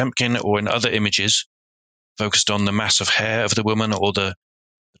Battleship Potemkin, or in other images focused on the mass of hair of the woman or the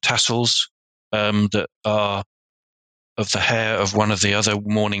tassels that are of the hair of one of the other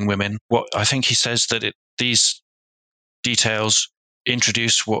mourning women, what I think he says that these details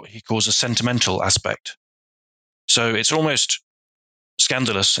introduce what he calls a sentimental aspect. So it's almost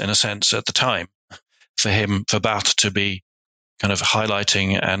scandalous in a sense at the time for Barthes to be kind of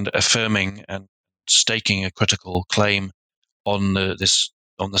highlighting and affirming and staking a critical claim on the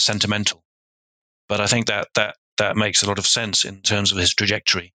sentimental. But I think that makes a lot of sense in terms of his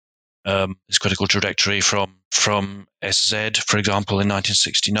trajectory, his critical trajectory from SZ, for example, in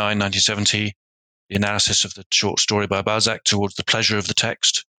 1969, 1970, the analysis of the short story by Balzac towards the pleasure of the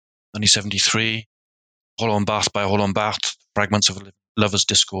text, 1973, Roland Barthes by Roland Barthes, fragments of a lover's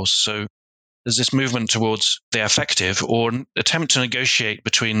discourse. So there's this movement towards the affective, or an attempt to negotiate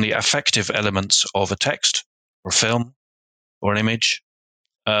between the affective elements of a text or a film or an image,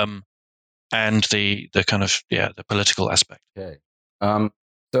 and the kind of the political aspect. Okay.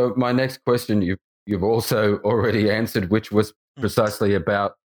 So my next question you've also already answered, which was precisely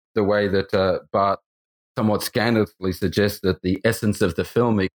about the way that Barthes somewhat scandalously suggests that the essence of the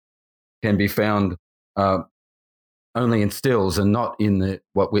film can be found only in stills and not in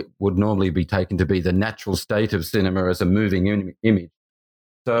what would normally be taken to be the natural state of cinema as a moving image.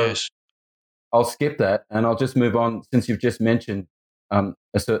 So yes. I'll skip that and I'll just move on, since you've just mentioned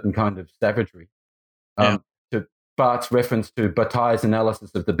a certain kind of savagery. To Barthes' reference to Bataille's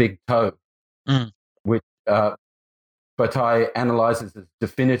analysis of the big toe, which Bataille analyzes as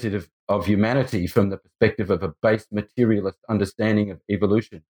definitive of humanity from the perspective of a base materialist understanding of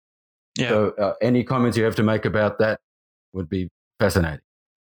evolution. Yeah. So any comments you have to make about that would be fascinating.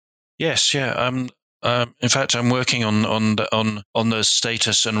 Yes, yeah. In fact, I'm working on the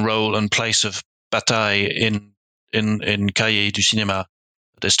status and role and place of Bataille in Cahiers du Cinéma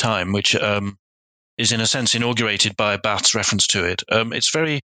at this time, which is in a sense inaugurated by Barthes' reference to it. It's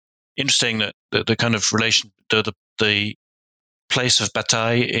very interesting that the kind of relation, the place of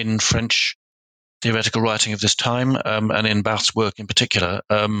Bataille in French theoretical writing of this time, and in Barthes' work in particular.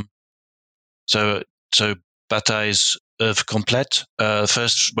 So Bataille's œuvre complète,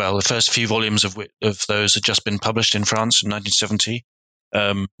 the first few volumes of those had just been published in France in 1970,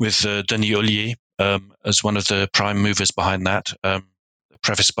 with Denis Ollier as one of the prime movers behind that,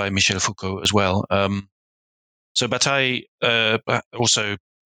 prefaced by Michel Foucault as well. So Bataille also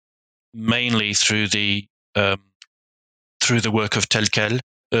mainly through the work of Tel Quel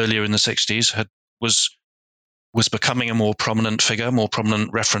earlier in the 60s was becoming a more prominent figure, more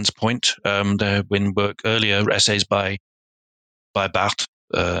prominent reference point. There have been earlier essays by Barthes,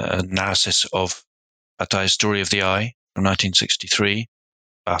 analysis of Bataille's Story of the Eye from 1963,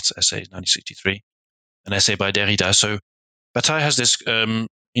 Barthes' essay 1963, an essay by Derrida. So Bataille has this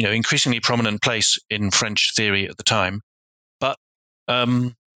increasingly prominent place in French theory at the time, but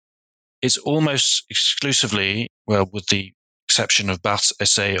it's almost exclusively, well, with the exception of Barthes'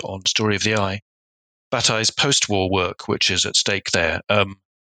 essay on Story of the Eye, Bataille's post-war work, which is at stake there.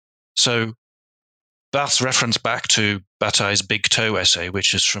 So Barthes reference back to Bataille's Big Toe essay,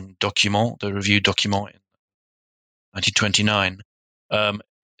 which is from Document, the review Document in 1929,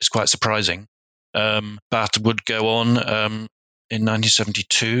 is quite surprising. Barthes would go on in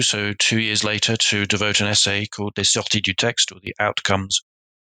 1972, so 2 years later, to devote an essay called Les Sorties du Texte, or the Outcomes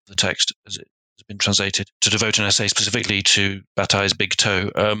of the Text, as it has been translated, to devote an essay specifically to Bataille's Big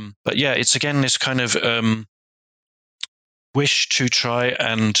Toe. But yeah, it's again this kind of wish to try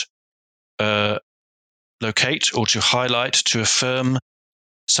and locate or to highlight, to affirm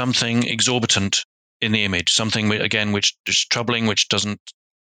something exorbitant in the image, something, again, which is troubling, which doesn't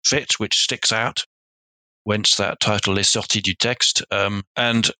fit, which sticks out. Whence that title, Les Sorties du Texte.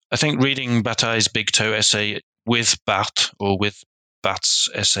 And I think reading Bataille's Big Toe essay with Barthes, or with Barthes'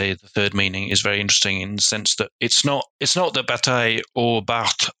 essay, The Third Meaning, is very interesting in the sense that it's not that Bataille or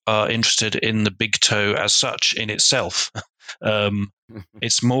Barthes are interested in the big toe as such in itself.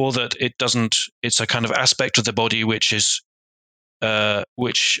 It's more that it's a kind of aspect of the body which is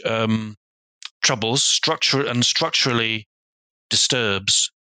troubles structurally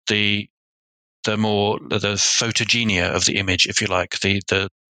disturbs the photogenia of the image, if you like,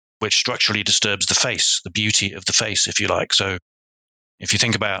 which structurally disturbs the face, the beauty of the face, if you like. So if you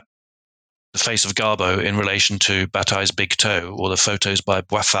think about the face of Garbeau in relation to Bataille's Big Toe, or the photos by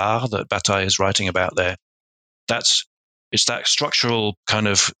Boiffard that Bataille is writing about there, it's that structural kind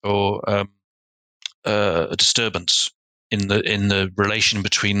of disturbance in the relation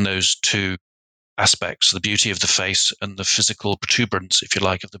between those two aspects, the beauty of the face and the physical protuberance, if you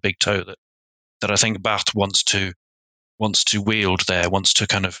like, of the big toe, that I think Barthes wants to wield there, wants to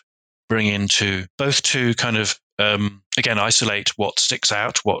kind of bring into both to kind of again isolate what sticks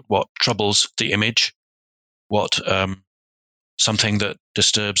out, what troubles the image, what something that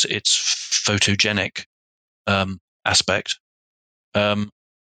disturbs its photogenic aspect,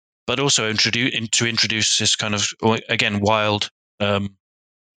 but also introduce this kind of, again, wild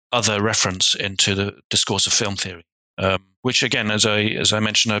other reference into the discourse of film theory, which, again, as I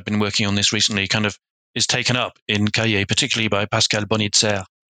mentioned, I've been working on this recently, kind of is taken up in Cahiers, particularly by Pascal Bonitzer.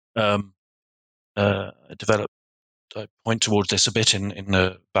 I point towards this a bit in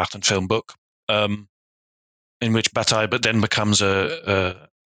the Barthes and Film book, in which Bataille but then becomes a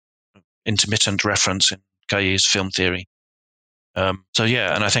intermittent reference in Cahiers' film theory. So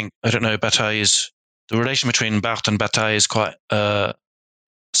yeah, and I think, I don't know, the relation between Barthes and Bataille is quite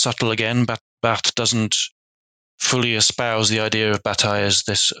subtle again. Barthes doesn't fully espouse the idea of Bataille as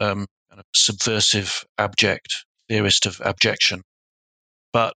this kind of subversive, abject theorist of abjection,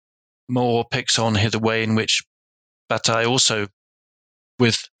 but more picks on the way in which Bataille also,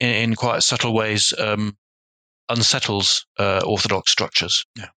 in quite subtle ways, unsettles orthodox structures.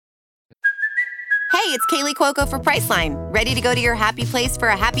 Yeah. Hey, it's Kaylee Cuoco for Priceline. Ready to go to your happy place for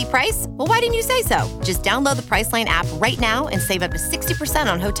a happy price? Well, why didn't you say so? Just download the Priceline app right now and save up to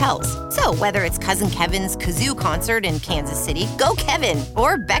 60% on hotels. So whether it's Cousin Kevin's Kazoo Concert in Kansas City, go Kevin,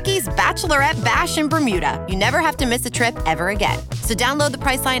 or Becky's Bachelorette Bash in Bermuda, you never have to miss a trip ever again. So download the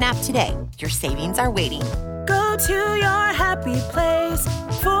Priceline app today. Your savings are waiting. Go to your happy place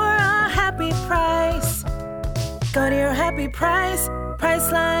for a happy price. Go to your happy price,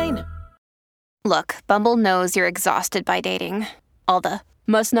 Priceline. Look, Bumble knows you're exhausted by dating. All the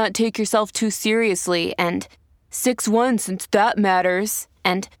must not take yourself too seriously and 6'1" since that matters.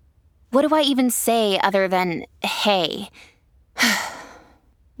 And what do I even say other than hey?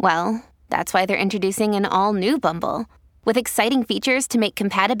 Well, that's why they're introducing an all-new Bumble with exciting features to make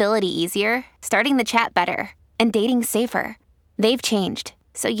compatibility easier, starting the chat better, and dating safer. They've changed,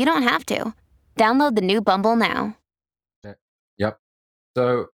 so you don't have to. Download the new Bumble now. Yep.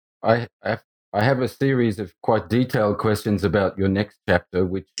 So I have a series of quite detailed questions about your next chapter,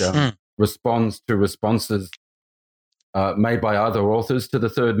 which responds to responses made by other authors to the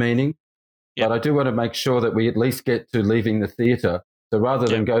third meaning. Yep. But I do want to make sure that we at least get to leaving the theatre. So rather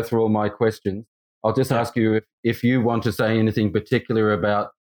than go through all my questions, I'll just ask you if you want to say anything particular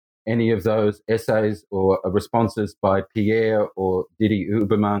about any of those essays or responses by Pierre or Didi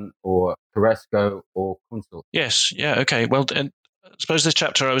Huberman or Carrasco or Kunzel. Yes. Yeah. Okay. Well, and I suppose this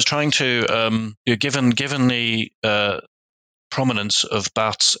chapter I was trying to, given the prominence of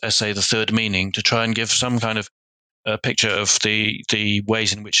Barthes' essay, The Third Meaning, to try and give some kind of picture of the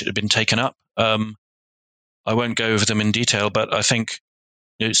ways in which it had been taken up. I won't go over them in detail, but I think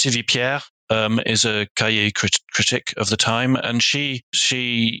Sylvie Pierre is a cahier critic of the time, and she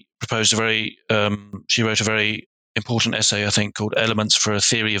proposed she wrote a very important essay, I think, called Elements for a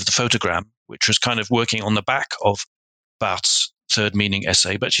Theory of the Photogram, which was kind of working on the back of Barthes' Third Meaning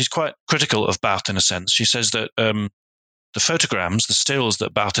essay, but she's quite critical of Barthes in a sense. She says that the photograms, the stills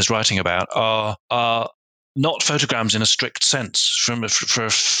that Barthes is writing about, are not photograms in a strict sense. For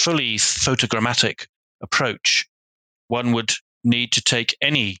a fully photogrammatic approach, one would need to take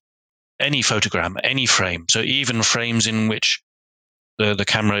any photogram, any frame. So even frames in which the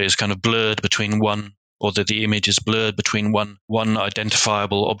camera is kind of blurred between one, or that the image is blurred between one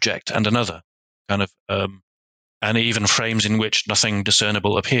identifiable object and another, kind of, and even frames in which nothing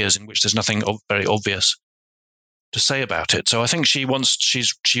discernible appears, in which there's nothing very obvious to say about it. So I think she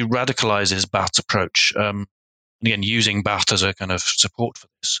radicalizes Barthes' approach, again using Barthes as a kind of support for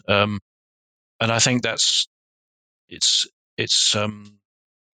this. And I think it's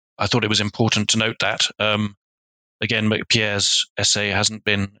I thought it was important to note that. Again, Pierre's essay hasn't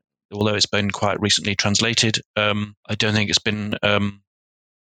been, although it's been quite recently translated, I don't think it's been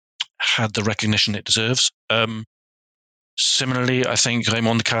had the recognition it deserves. Similarly, I think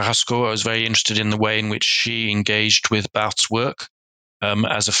Raymond Carrasco, I was very interested in the way in which she engaged with Barthes' work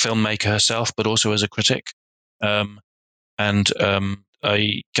as a filmmaker herself, but also as a critic. Carrasco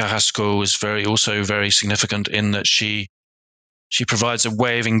was also very significant in that she provides a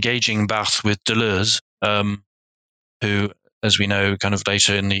way of engaging Barthes with Deleuze, who, as we know, kind of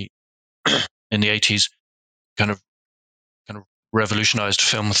later in the 80s, kind of revolutionized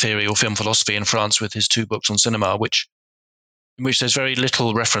film theory or film philosophy in France with his two books on cinema, in which there's very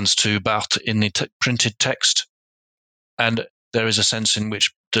little reference to Barthes in the printed text, and there is a sense in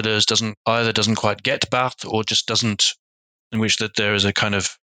which Deleuze doesn't quite get Barthes, or just doesn't, in which that there is a kind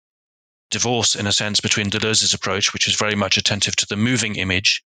of divorce in a sense between Deleuze's approach, which is very much attentive to the moving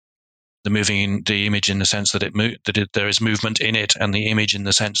image, the image in the sense that there is movement in it, and the image in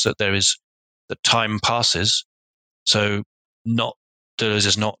the sense that that time passes. So Deleuze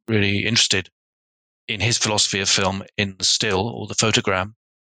is not really interested in his philosophy of film in the still or the photogram.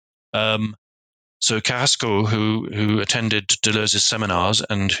 So Carrasco, who attended Deleuze's seminars,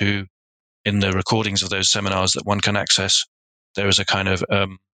 and who, in the recordings of those seminars that one can access, there is a kind of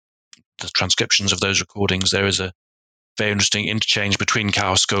the transcriptions of those recordings. There is a very interesting interchange between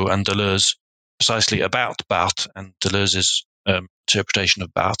Carrasco and Deleuze, precisely about Barthes and Deleuze's interpretation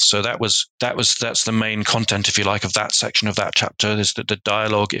of Barthes. So that's the main content, if you like, of that section of that chapter. Is the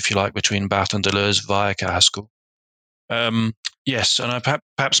dialogue, if you like, between Barthes and Deleuze via Carrasco. Yes, and I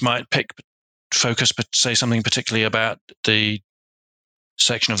perhaps might say something particularly about the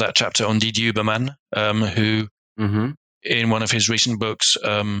section of that chapter on Didi Huberman, who, in one of his recent books,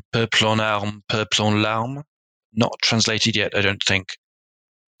 Peuple en armes, Peuple en larmes, not translated yet, I don't think,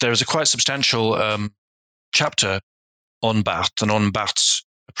 there is a quite substantial chapter on Barthes and on Barthes'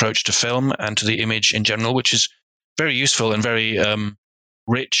 approach to film and to the image in general, which is very useful and very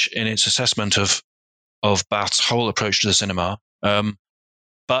rich in its assessment of Barthes' whole approach to the cinema.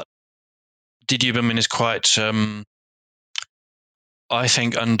 But Huberman is quite, I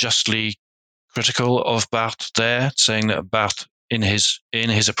think, unjustly critical of Barthes there, saying that Barthes, in his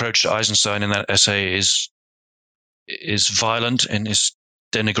approach to Eisenstein in that essay, is violent in his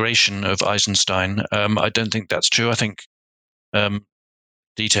denigration of Eisenstein. I don't think that's true. I think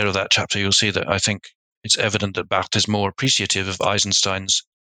detail of that chapter, you'll see that I think it's evident that Barthes is more appreciative of Eisenstein's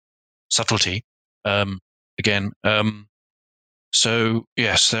subtlety. So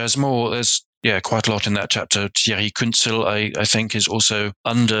yes, there's quite a lot in that chapter. Thierry Kunzel, I think, is also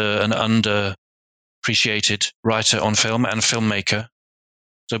underappreciated writer on film and filmmaker.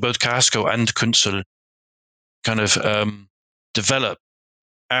 So both Carrasco and Kunzel kind of develop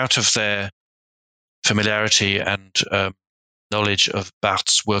out of their familiarity and knowledge of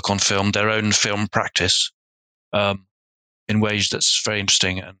Barthes' work on film, their own film practice, in ways that's very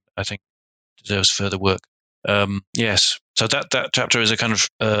interesting and I think deserves further work. Yes, so that chapter is a kind of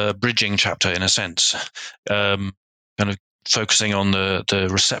bridging chapter in a sense, kind of focusing on the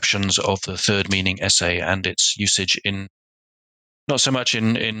receptions of the third meaning essay and its usage in, not so much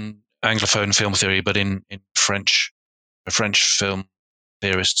in Anglophone film theory, but in French film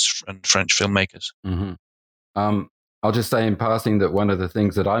theorists and French filmmakers. Mm-hmm. I'll just say in passing that one of the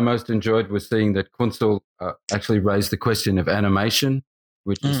things that I most enjoyed was seeing that Kunzel actually raised the question of animation,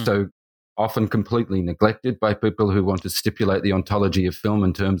 which is so often completely neglected by people who want to stipulate the ontology of film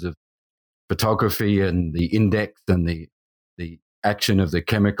in terms of photography and the index and the action of the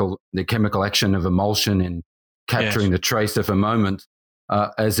chemical action of emulsion in capturing the trace of a moment,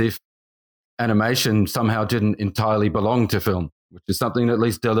 as if animation somehow didn't entirely belong to film, which is something that at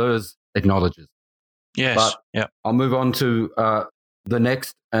least Deleuze acknowledges. Yes. But I'll move on to the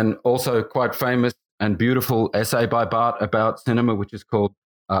next and also quite famous and beautiful essay by Barthes about cinema, which is called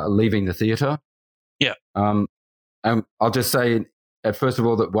Leaving the Theatre. Yeah. And I'll just say, first of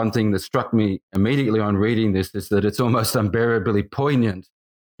all, that one thing that struck me immediately on reading this is that it's almost unbearably poignant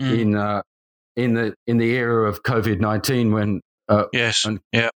in the era of COVID-19 when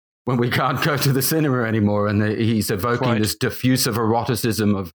when we can't go to the cinema anymore, and he's evoking this diffusive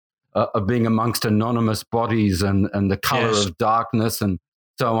eroticism of being amongst anonymous bodies and the color of darkness and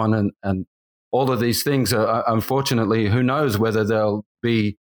so on, and all of these things are, unfortunately, who knows whether they'll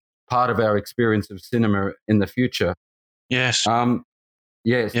be part of our experience of cinema in the future. Yes.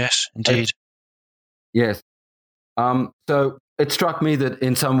 Yes, indeed. Yes. So it struck me that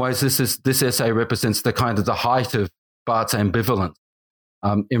in some ways this essay represents the kind of the height of Barthes' ambivalence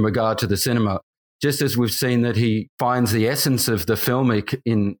in regard to the cinema, just as we've seen that he finds the essence of the filmic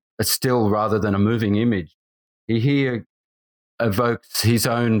in a still rather than a moving image. He here evokes his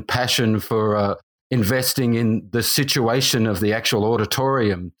own passion for investing in the situation of the actual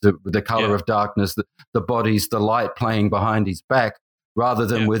auditorium, the color of darkness, the bodies, the light playing behind his back, rather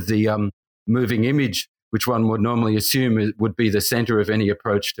than with the moving image, which one would normally assume would be the center of any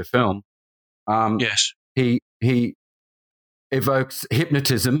approach to film. He evokes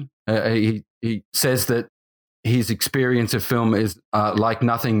hypnotism. He says that his experience of film is like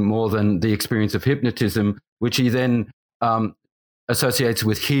nothing more than the experience of hypnotism, which he then associates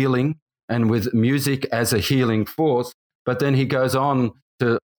with healing and with music as a healing force. But then he goes on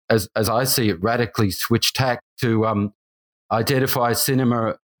to, as I see it, radically switch tack to identify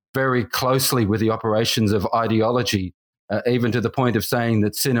cinema very closely with the operations of ideology, even to the point of saying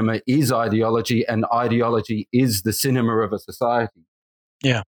that cinema is ideology and ideology is the cinema of a society.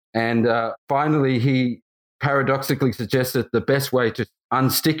 Yeah. And finally, he paradoxically suggests that the best way to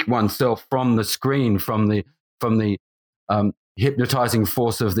unstick oneself from the screen, from the hypnotizing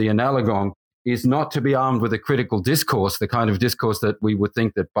force of the analogon, is not to be armed with a critical discourse, the kind of discourse that we would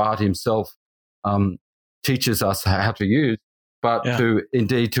think that Barthes himself teaches us how to use, but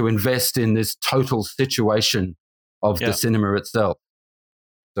to invest in this total situation of the cinema itself.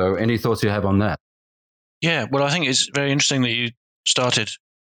 So any thoughts you have on that? Yeah, well, I think it's very interesting that you started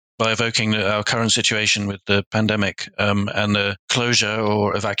by evoking our current situation with the pandemic and the closure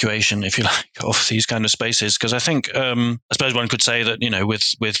or evacuation, if you like, of these kind of spaces. Because I think, I suppose one could say that,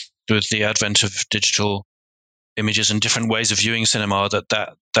 with the advent of digital images and different ways of viewing cinema,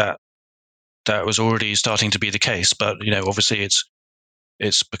 that was already starting to be the case. But obviously,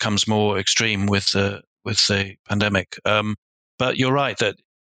 it's becomes more extreme with the pandemic. But you're right that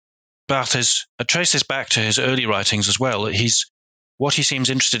Barthes traces back to his early writings as well. What he seems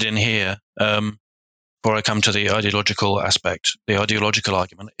interested in here, before I come to the ideological aspect, the ideological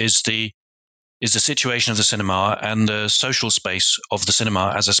argument, is the situation of the cinema and the social space of the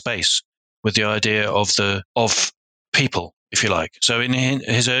cinema as a space, with the idea of people, if you like. So in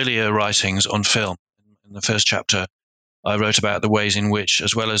his earlier writings on film, in the first chapter, I wrote about the ways in which,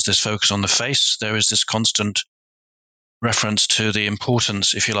 as well as this focus on the face, there is this constant reference to the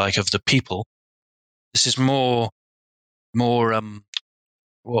importance, if you like, of the people. This is more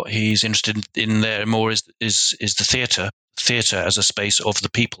what he's interested in there more is the theatre as a space of the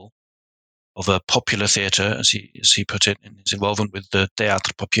people, of a popular theatre, as he put it in his involvement with the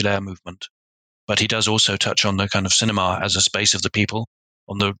théâtre populaire movement. But he does also touch on the kind of cinema as a space of the people,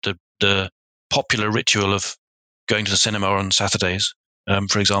 on the popular ritual of going to the cinema on Saturdays,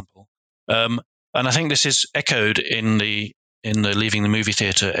 for example. And I think this is echoed in the Leaving the Movie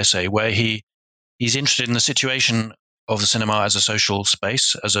Theatre essay, where he's interested in the situation of the cinema as a social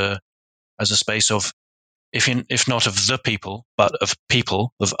space, as a space of, if not of the people, but of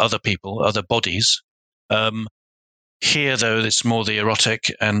people, of other people, other bodies. Here, though, it's more the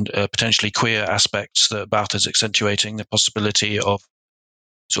erotic and potentially queer aspects that Barthes is accentuating, the possibility of,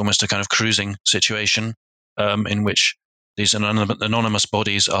 it's almost a kind of cruising situation in which these anonymous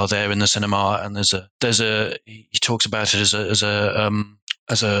bodies are there in the cinema, and he talks about it as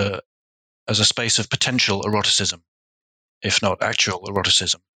a space of potential eroticism, if not actual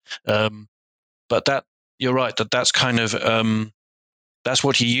eroticism. But that, you're right, that's kind of that's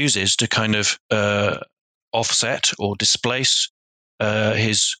what he uses to kind of offset or displace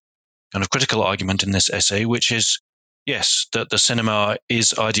his kind of critical argument in this essay, which is, yes, that the cinema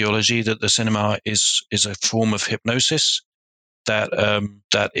is ideology, that the cinema is a form of hypnosis,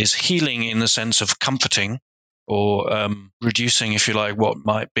 that is healing in the sense of comforting or reducing, if you like, what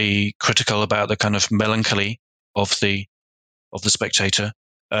might be critical about the kind of melancholy of the spectator.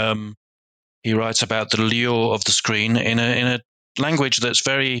 He writes about the lure of the screen in a language that's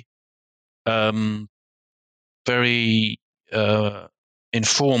very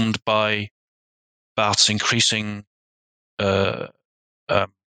informed by Barthes' increasing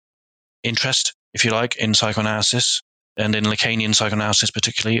interest, if you like, in psychoanalysis and in Lacanian psychoanalysis,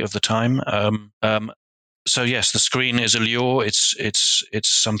 particularly of the time. So yes, the screen is a lure. It's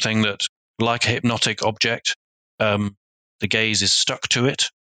something that, like a hypnotic object, the gaze is stuck to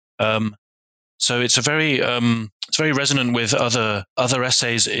it. So it's very resonant with other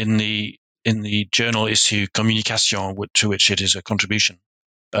essays in the journal issue Communication, to which it is a contribution,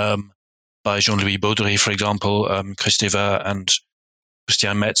 by Jean-Louis Baudry, for example, Kristeva and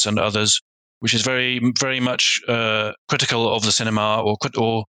Christian Metz and others, which is very, very much critical of the cinema,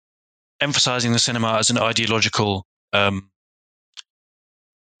 or emphasizing the cinema as an ideological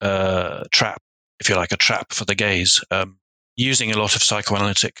trap, if you like, a trap for the gaze, using a lot of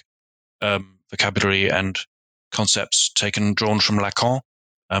psychoanalytic vocabulary and concepts drawn from Lacan,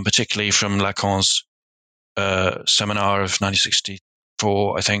 particularly from Lacan's seminar of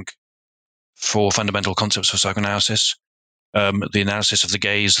 1964, I think, 4 fundamental concepts for psychoanalysis, the analysis of the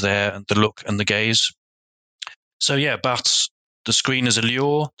gaze there, and the look and the gaze. So yeah, Barthes, the screen is a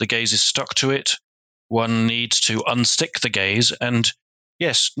lure, the gaze is stuck to it, one needs to unstick the gaze, and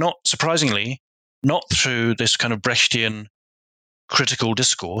yes, not surprisingly, not through this kind of Brechtian critical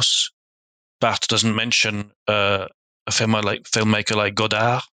discourse. Barthes doesn't mention a filmmaker like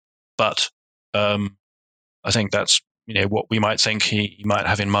Godard, but I think that's what we might think he might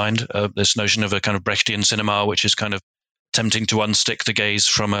have in mind. This notion of a kind of Brechtian cinema, which is kind of attempting to unstick the gaze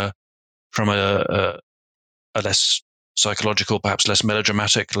from a less psychological, perhaps less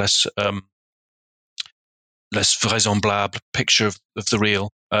melodramatic, less vraisemblable picture of the real.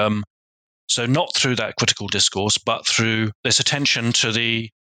 So not through that critical discourse, but through this attention to the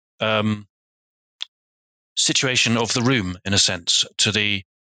situation of the room, in a sense, to the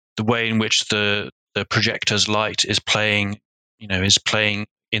way in which the projector's light is playing in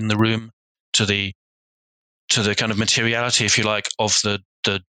the room, to the kind of materiality, if you like, of the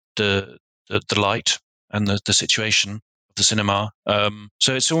light and the situation of the cinema.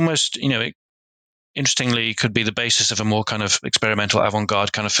 So it's almost, interestingly, could be the basis of a more kind of experimental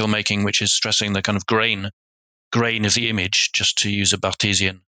avant-garde kind of filmmaking, which is stressing the kind of grain of the image, just to use a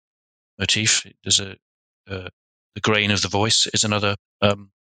Barthesian motif. There's the grain of the voice is another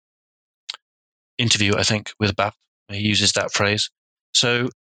interview, I think, with Barthes. He uses that phrase. So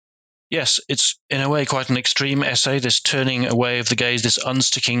yes, it's in a way quite an extreme essay, this turning away of the gaze, this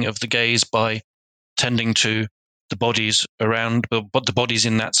unsticking of the gaze by tending to the bodies around, but the bodies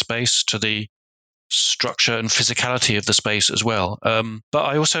in that space, to the structure and physicality of the space as well. But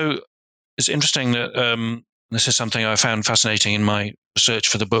I also, it's interesting that this is something I found fascinating in my research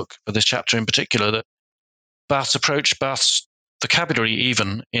for the book, for this chapter in particular, that Barthes' approach, Barthes' vocabulary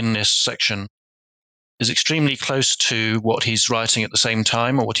even in this section, is extremely close to what he's writing at the same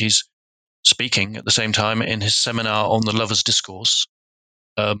time, or what he's speaking at the same time in his seminar on the lover's discourse,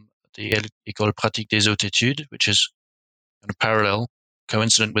 the École pratique des hautes études, which is kind of parallel,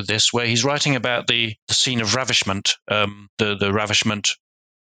 coincident with this, where he's writing about the scene of ravishment, the ravishment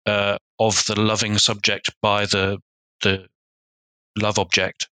of the loving subject by the love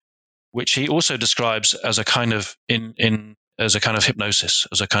object, which he also describes as a kind of as a kind of hypnosis,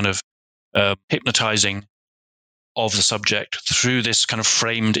 as a kind of hypnotizing of the subject through this kind of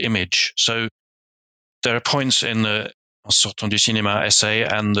framed image. So there are points in the En sortant du cinéma essay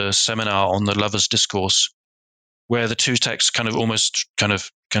and the seminar on the lover's discourse where the two texts kind of almost kind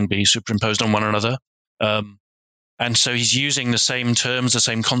of can be superimposed on one another. And so he's using the same terms, the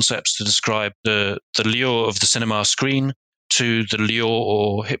same concepts to describe the lure of the cinema screen to the lure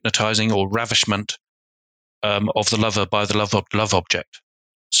or hypnotizing or ravishment of the lover by the love object.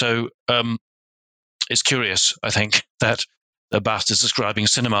 So it's curious, I think, that Barthes is describing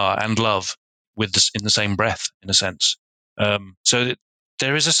cinema and love with this in the same breath, in a sense. So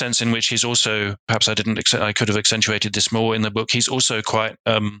there is a sense in which he's also, perhaps I could have accentuated this more in the book. He's also quite,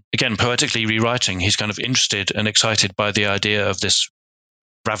 again, poetically rewriting. He's kind of interested and excited by the idea of this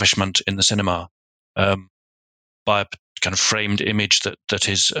ravishment in the cinema, by a kind of framed image that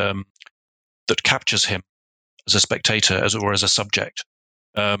captures him as a spectator, or as a subject.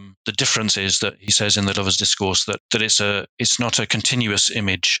 The difference is that he says in the Lover's Discourse that it's not a continuous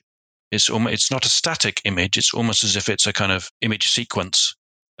image. It's not a static image. It's almost as if it's a kind of image sequence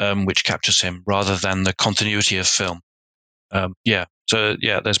which captures him, rather than the continuity of film. There's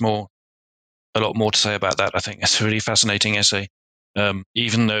a lot more to say about that. I think it's a really fascinating essay,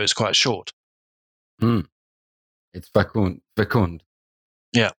 even though it's quite short. It's fecund.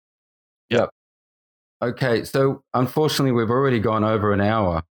 Yeah. Okay, so unfortunately, we've already gone over an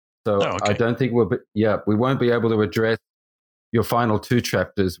hour, so I don't think we won't be able to address your final two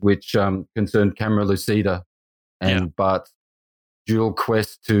chapters, which concern Camera Lucida and Barthes' dual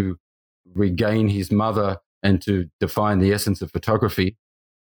quest to regain his mother and to define the essence of photography.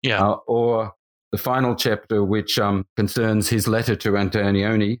 Or the final chapter, which concerns his letter to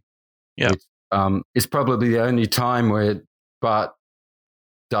Antonioni, which is probably the only time where Barthes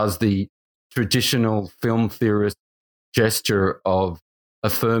does the traditional film theorist gesture of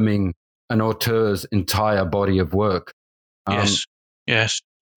affirming an auteur's entire body of work. Yes.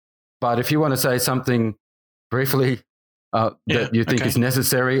 But if you want to say something briefly that you think is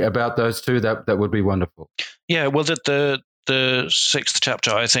necessary about those two, that would be wonderful. Yeah, well, the sixth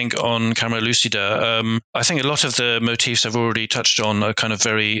chapter, I think, on Camera Lucida, I think a lot of the motifs I've already touched on are kind of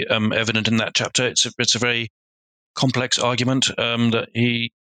very evident in that chapter. It's a very complex argument that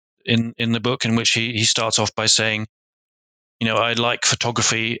he in the book, in which he starts off by saying, I like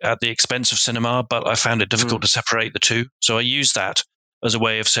photography at the expense of cinema, but I found it difficult to separate the two. So I use that as a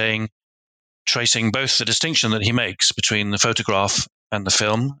way of tracing both the distinction that he makes between the photograph and the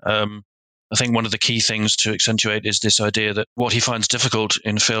film. I think one of the key things to accentuate is this idea that what he finds difficult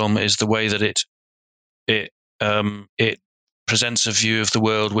in film is the way that it presents a view of the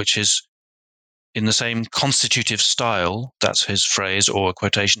world which is in the same constitutive style. That's his phrase, or a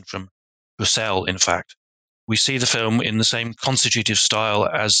quotation from Husserl, in fact. We see the film in the same constitutive style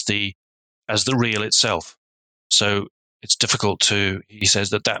as the real itself. So it's difficult he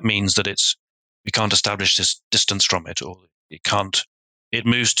says that means that we can't establish this distance from it, or it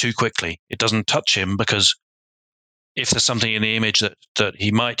moves too quickly. It doesn't touch him, because if there's something in the image that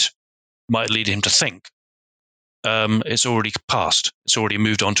he might lead him to think, it's already passed. It's already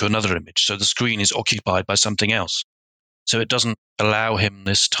moved on to another image. So the screen is occupied by something else. So it doesn't allow him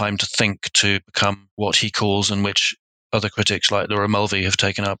this time to think, to become what he calls, and which other critics like Laura Mulvey have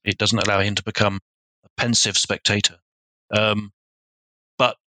taken up. It doesn't allow him to become a pensive spectator.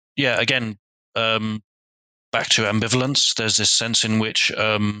 But yeah, again, back to ambivalence. There's this sense in which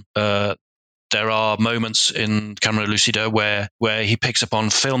there are moments in Camera Lucida where he picks up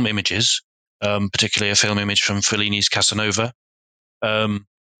on film images, particularly a film image from Fellini's Casanova,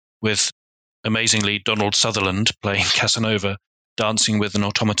 with amazingly Donald Sutherland playing Casanova, dancing with an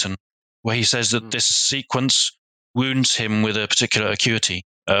automaton, where he says that this sequence wounds him with a particular acuity.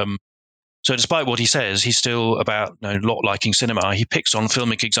 So despite what he says, he's still about not liking cinema. He picks on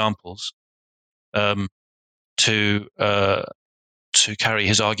filmic examples to carry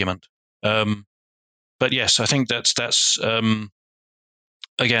his argument. But yes, I think that's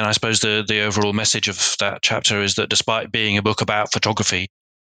again, I suppose the overall message of that chapter is that despite being a book about photography,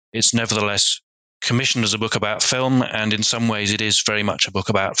 it's nevertheless commissioned as a book about film, and in some ways it is very much a book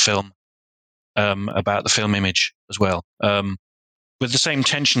about film, about the film image as well, with the same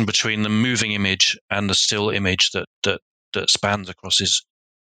tension between the moving image and the still image that spans across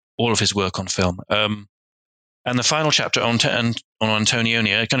all of his work on film. And the final chapter on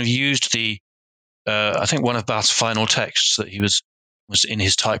Antonioni, I kind of used the I think one of Barthes' final texts that he was in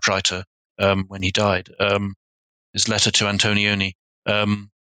his typewriter when he died, his letter to Antonioni. I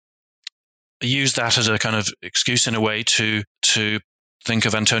used that as a kind of excuse in a way to think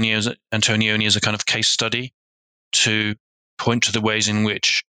of Antonioni as a kind of case study, to point to the ways in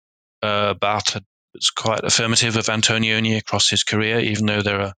which Barthes was quite affirmative of Antonioni across his career, even though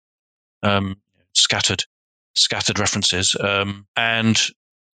there are scattered references. And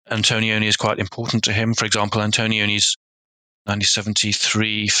Antonioni is quite important to him. For example, Antonioni's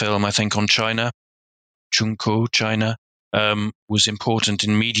 1973 film, I think, on China, Chunkou, China, was important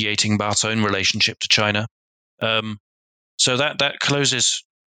in mediating Barthes' own relationship to China. So that closes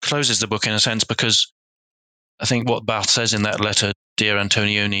the book in a sense, because I think what Barthes says in that letter, Dear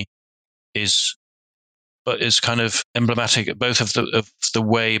Antonioni, is kind of emblematic both of the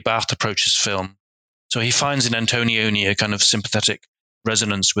way Barthes approaches film. So he finds in Antonioni a kind of sympathetic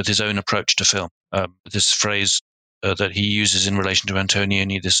resonance with his own approach to film. This phrase that he uses in relation to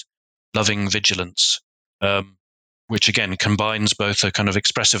Antonioni, this loving vigilance, which again combines both the kind of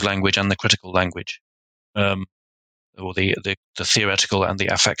expressive language and the critical language, or the theoretical and the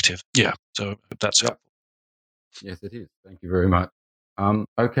affective. Yeah, so that's helpful. Yes, it is. Thank you very much.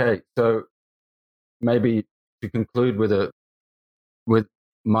 Okay, so maybe to conclude with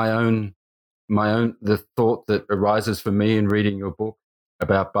my own the thought that arises for me in reading your book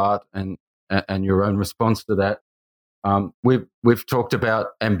about Barthes and your own response to that. We've talked about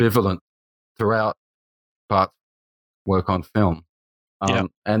ambivalence throughout Barthes' work on film,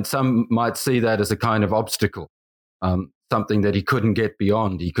 and some might see that as a kind of obstacle, something that he couldn't get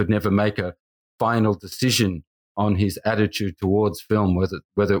beyond. He could never make a final decision on his attitude towards film,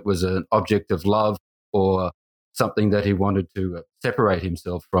 whether it was an object of love or something that he wanted to separate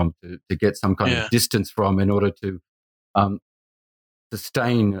himself from, to get some kind of distance from, in order to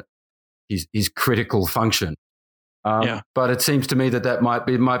sustain his critical function. But it seems to me that might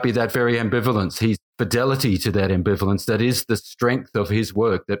be that very ambivalence, his fidelity to that ambivalence, that is the strength of his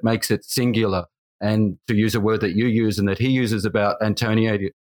work, that makes it singular. And to use a word that you use and that he uses about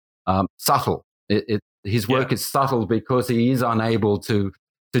Antonioni, subtle. His work is subtle because he is unable to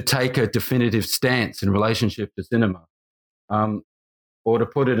take a definitive stance in relationship to cinema. Or to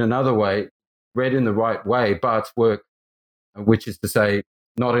put it another way, read in the right way, Barthes' work, which is to say,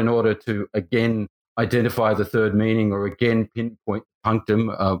 not in order to again identify the third meaning or again pinpoint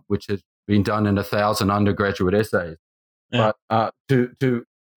punctum, which has been done in 1,000 undergraduate essays, but to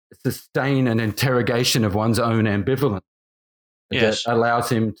sustain an interrogation of one's own ambivalence that allows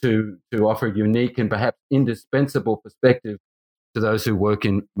him to offer a unique and perhaps indispensable perspective to those who work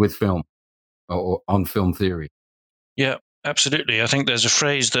with film or on film theory. Yeah, absolutely. I think there's a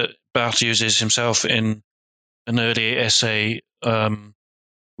phrase that Barthes uses himself in an early essay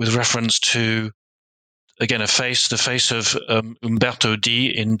with reference to, again, the face of Umberto D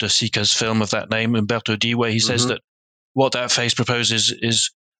in De Sica's film of that name, Umberto D, where he says that what that face proposes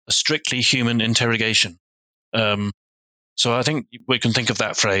is a strictly human interrogation. So I think we can think of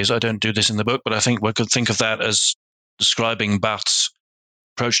that phrase. I don't do this in the book, but I think we could think of that as describing Barthes'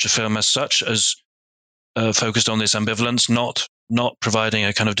 approach to film as such, as focused on this ambivalence, not providing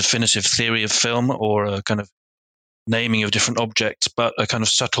a kind of definitive theory of film or a kind of naming of different objects, but a kind of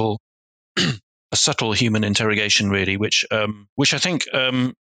subtle human interrogation, really, which I think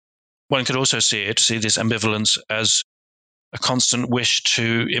one could also see this ambivalence as a constant wish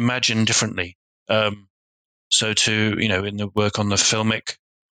to imagine differently. So in the work on the filmic,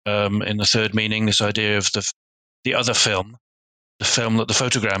 in the third meaning, this idea of the other film, the film that the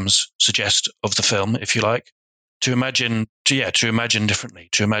photograms suggest of the film, if you like, to imagine differently,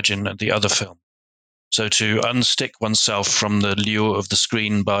 to imagine the other film. So to unstick oneself from the lure of the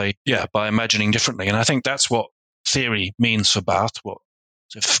screen by imagining differently. And I think that's what theory means for Barthes.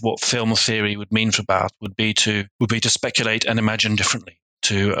 What film theory would mean for Barthes would be to speculate and imagine differently,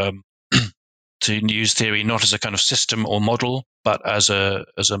 to use theory not as a kind of system or model, but as a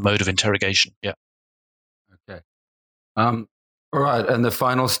mode of interrogation. Yeah. Okay. All right. And the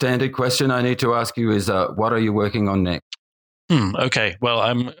final standard question I need to ask you is, what are you working on next? Okay. Well,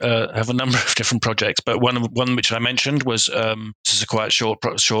 I have a number of different projects, but one which I mentioned was this is a quite short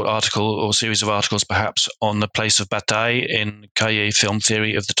article or series of articles, perhaps, on the place of bataille in Cahiers film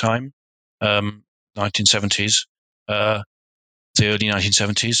theory of the time, 1970s. The early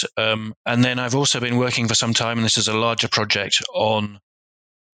 1970s. And then I've also been working for some time, and this is a larger project, on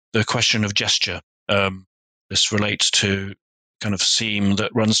the question of gesture. This relates to kind of theme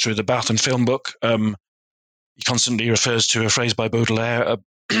that runs through the Barthes and film book. He constantly refers to a phrase by Baudelaire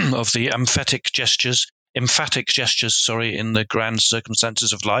of the emphatic gestures, in the grand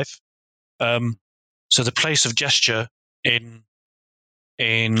circumstances of life. So the place of gesture in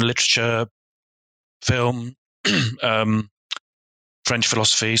literature, film, French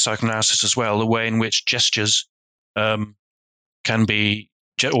philosophy, psychoanalysis as well, the way in which gestures can be,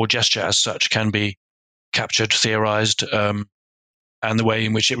 or gesture as such, can be captured, theorized, and the way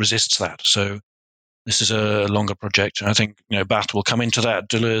in which it resists that. So this is a longer project, and I think Barthes will come into that.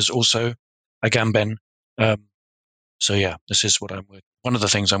 Deleuze also, Agamben. So yeah, this is what one of the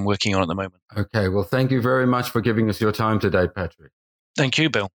things I'm working on at the moment. Okay, well, thank you very much for giving us your time today, Patrick. Thank you,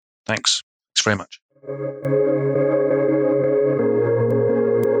 Bill. Thanks very much.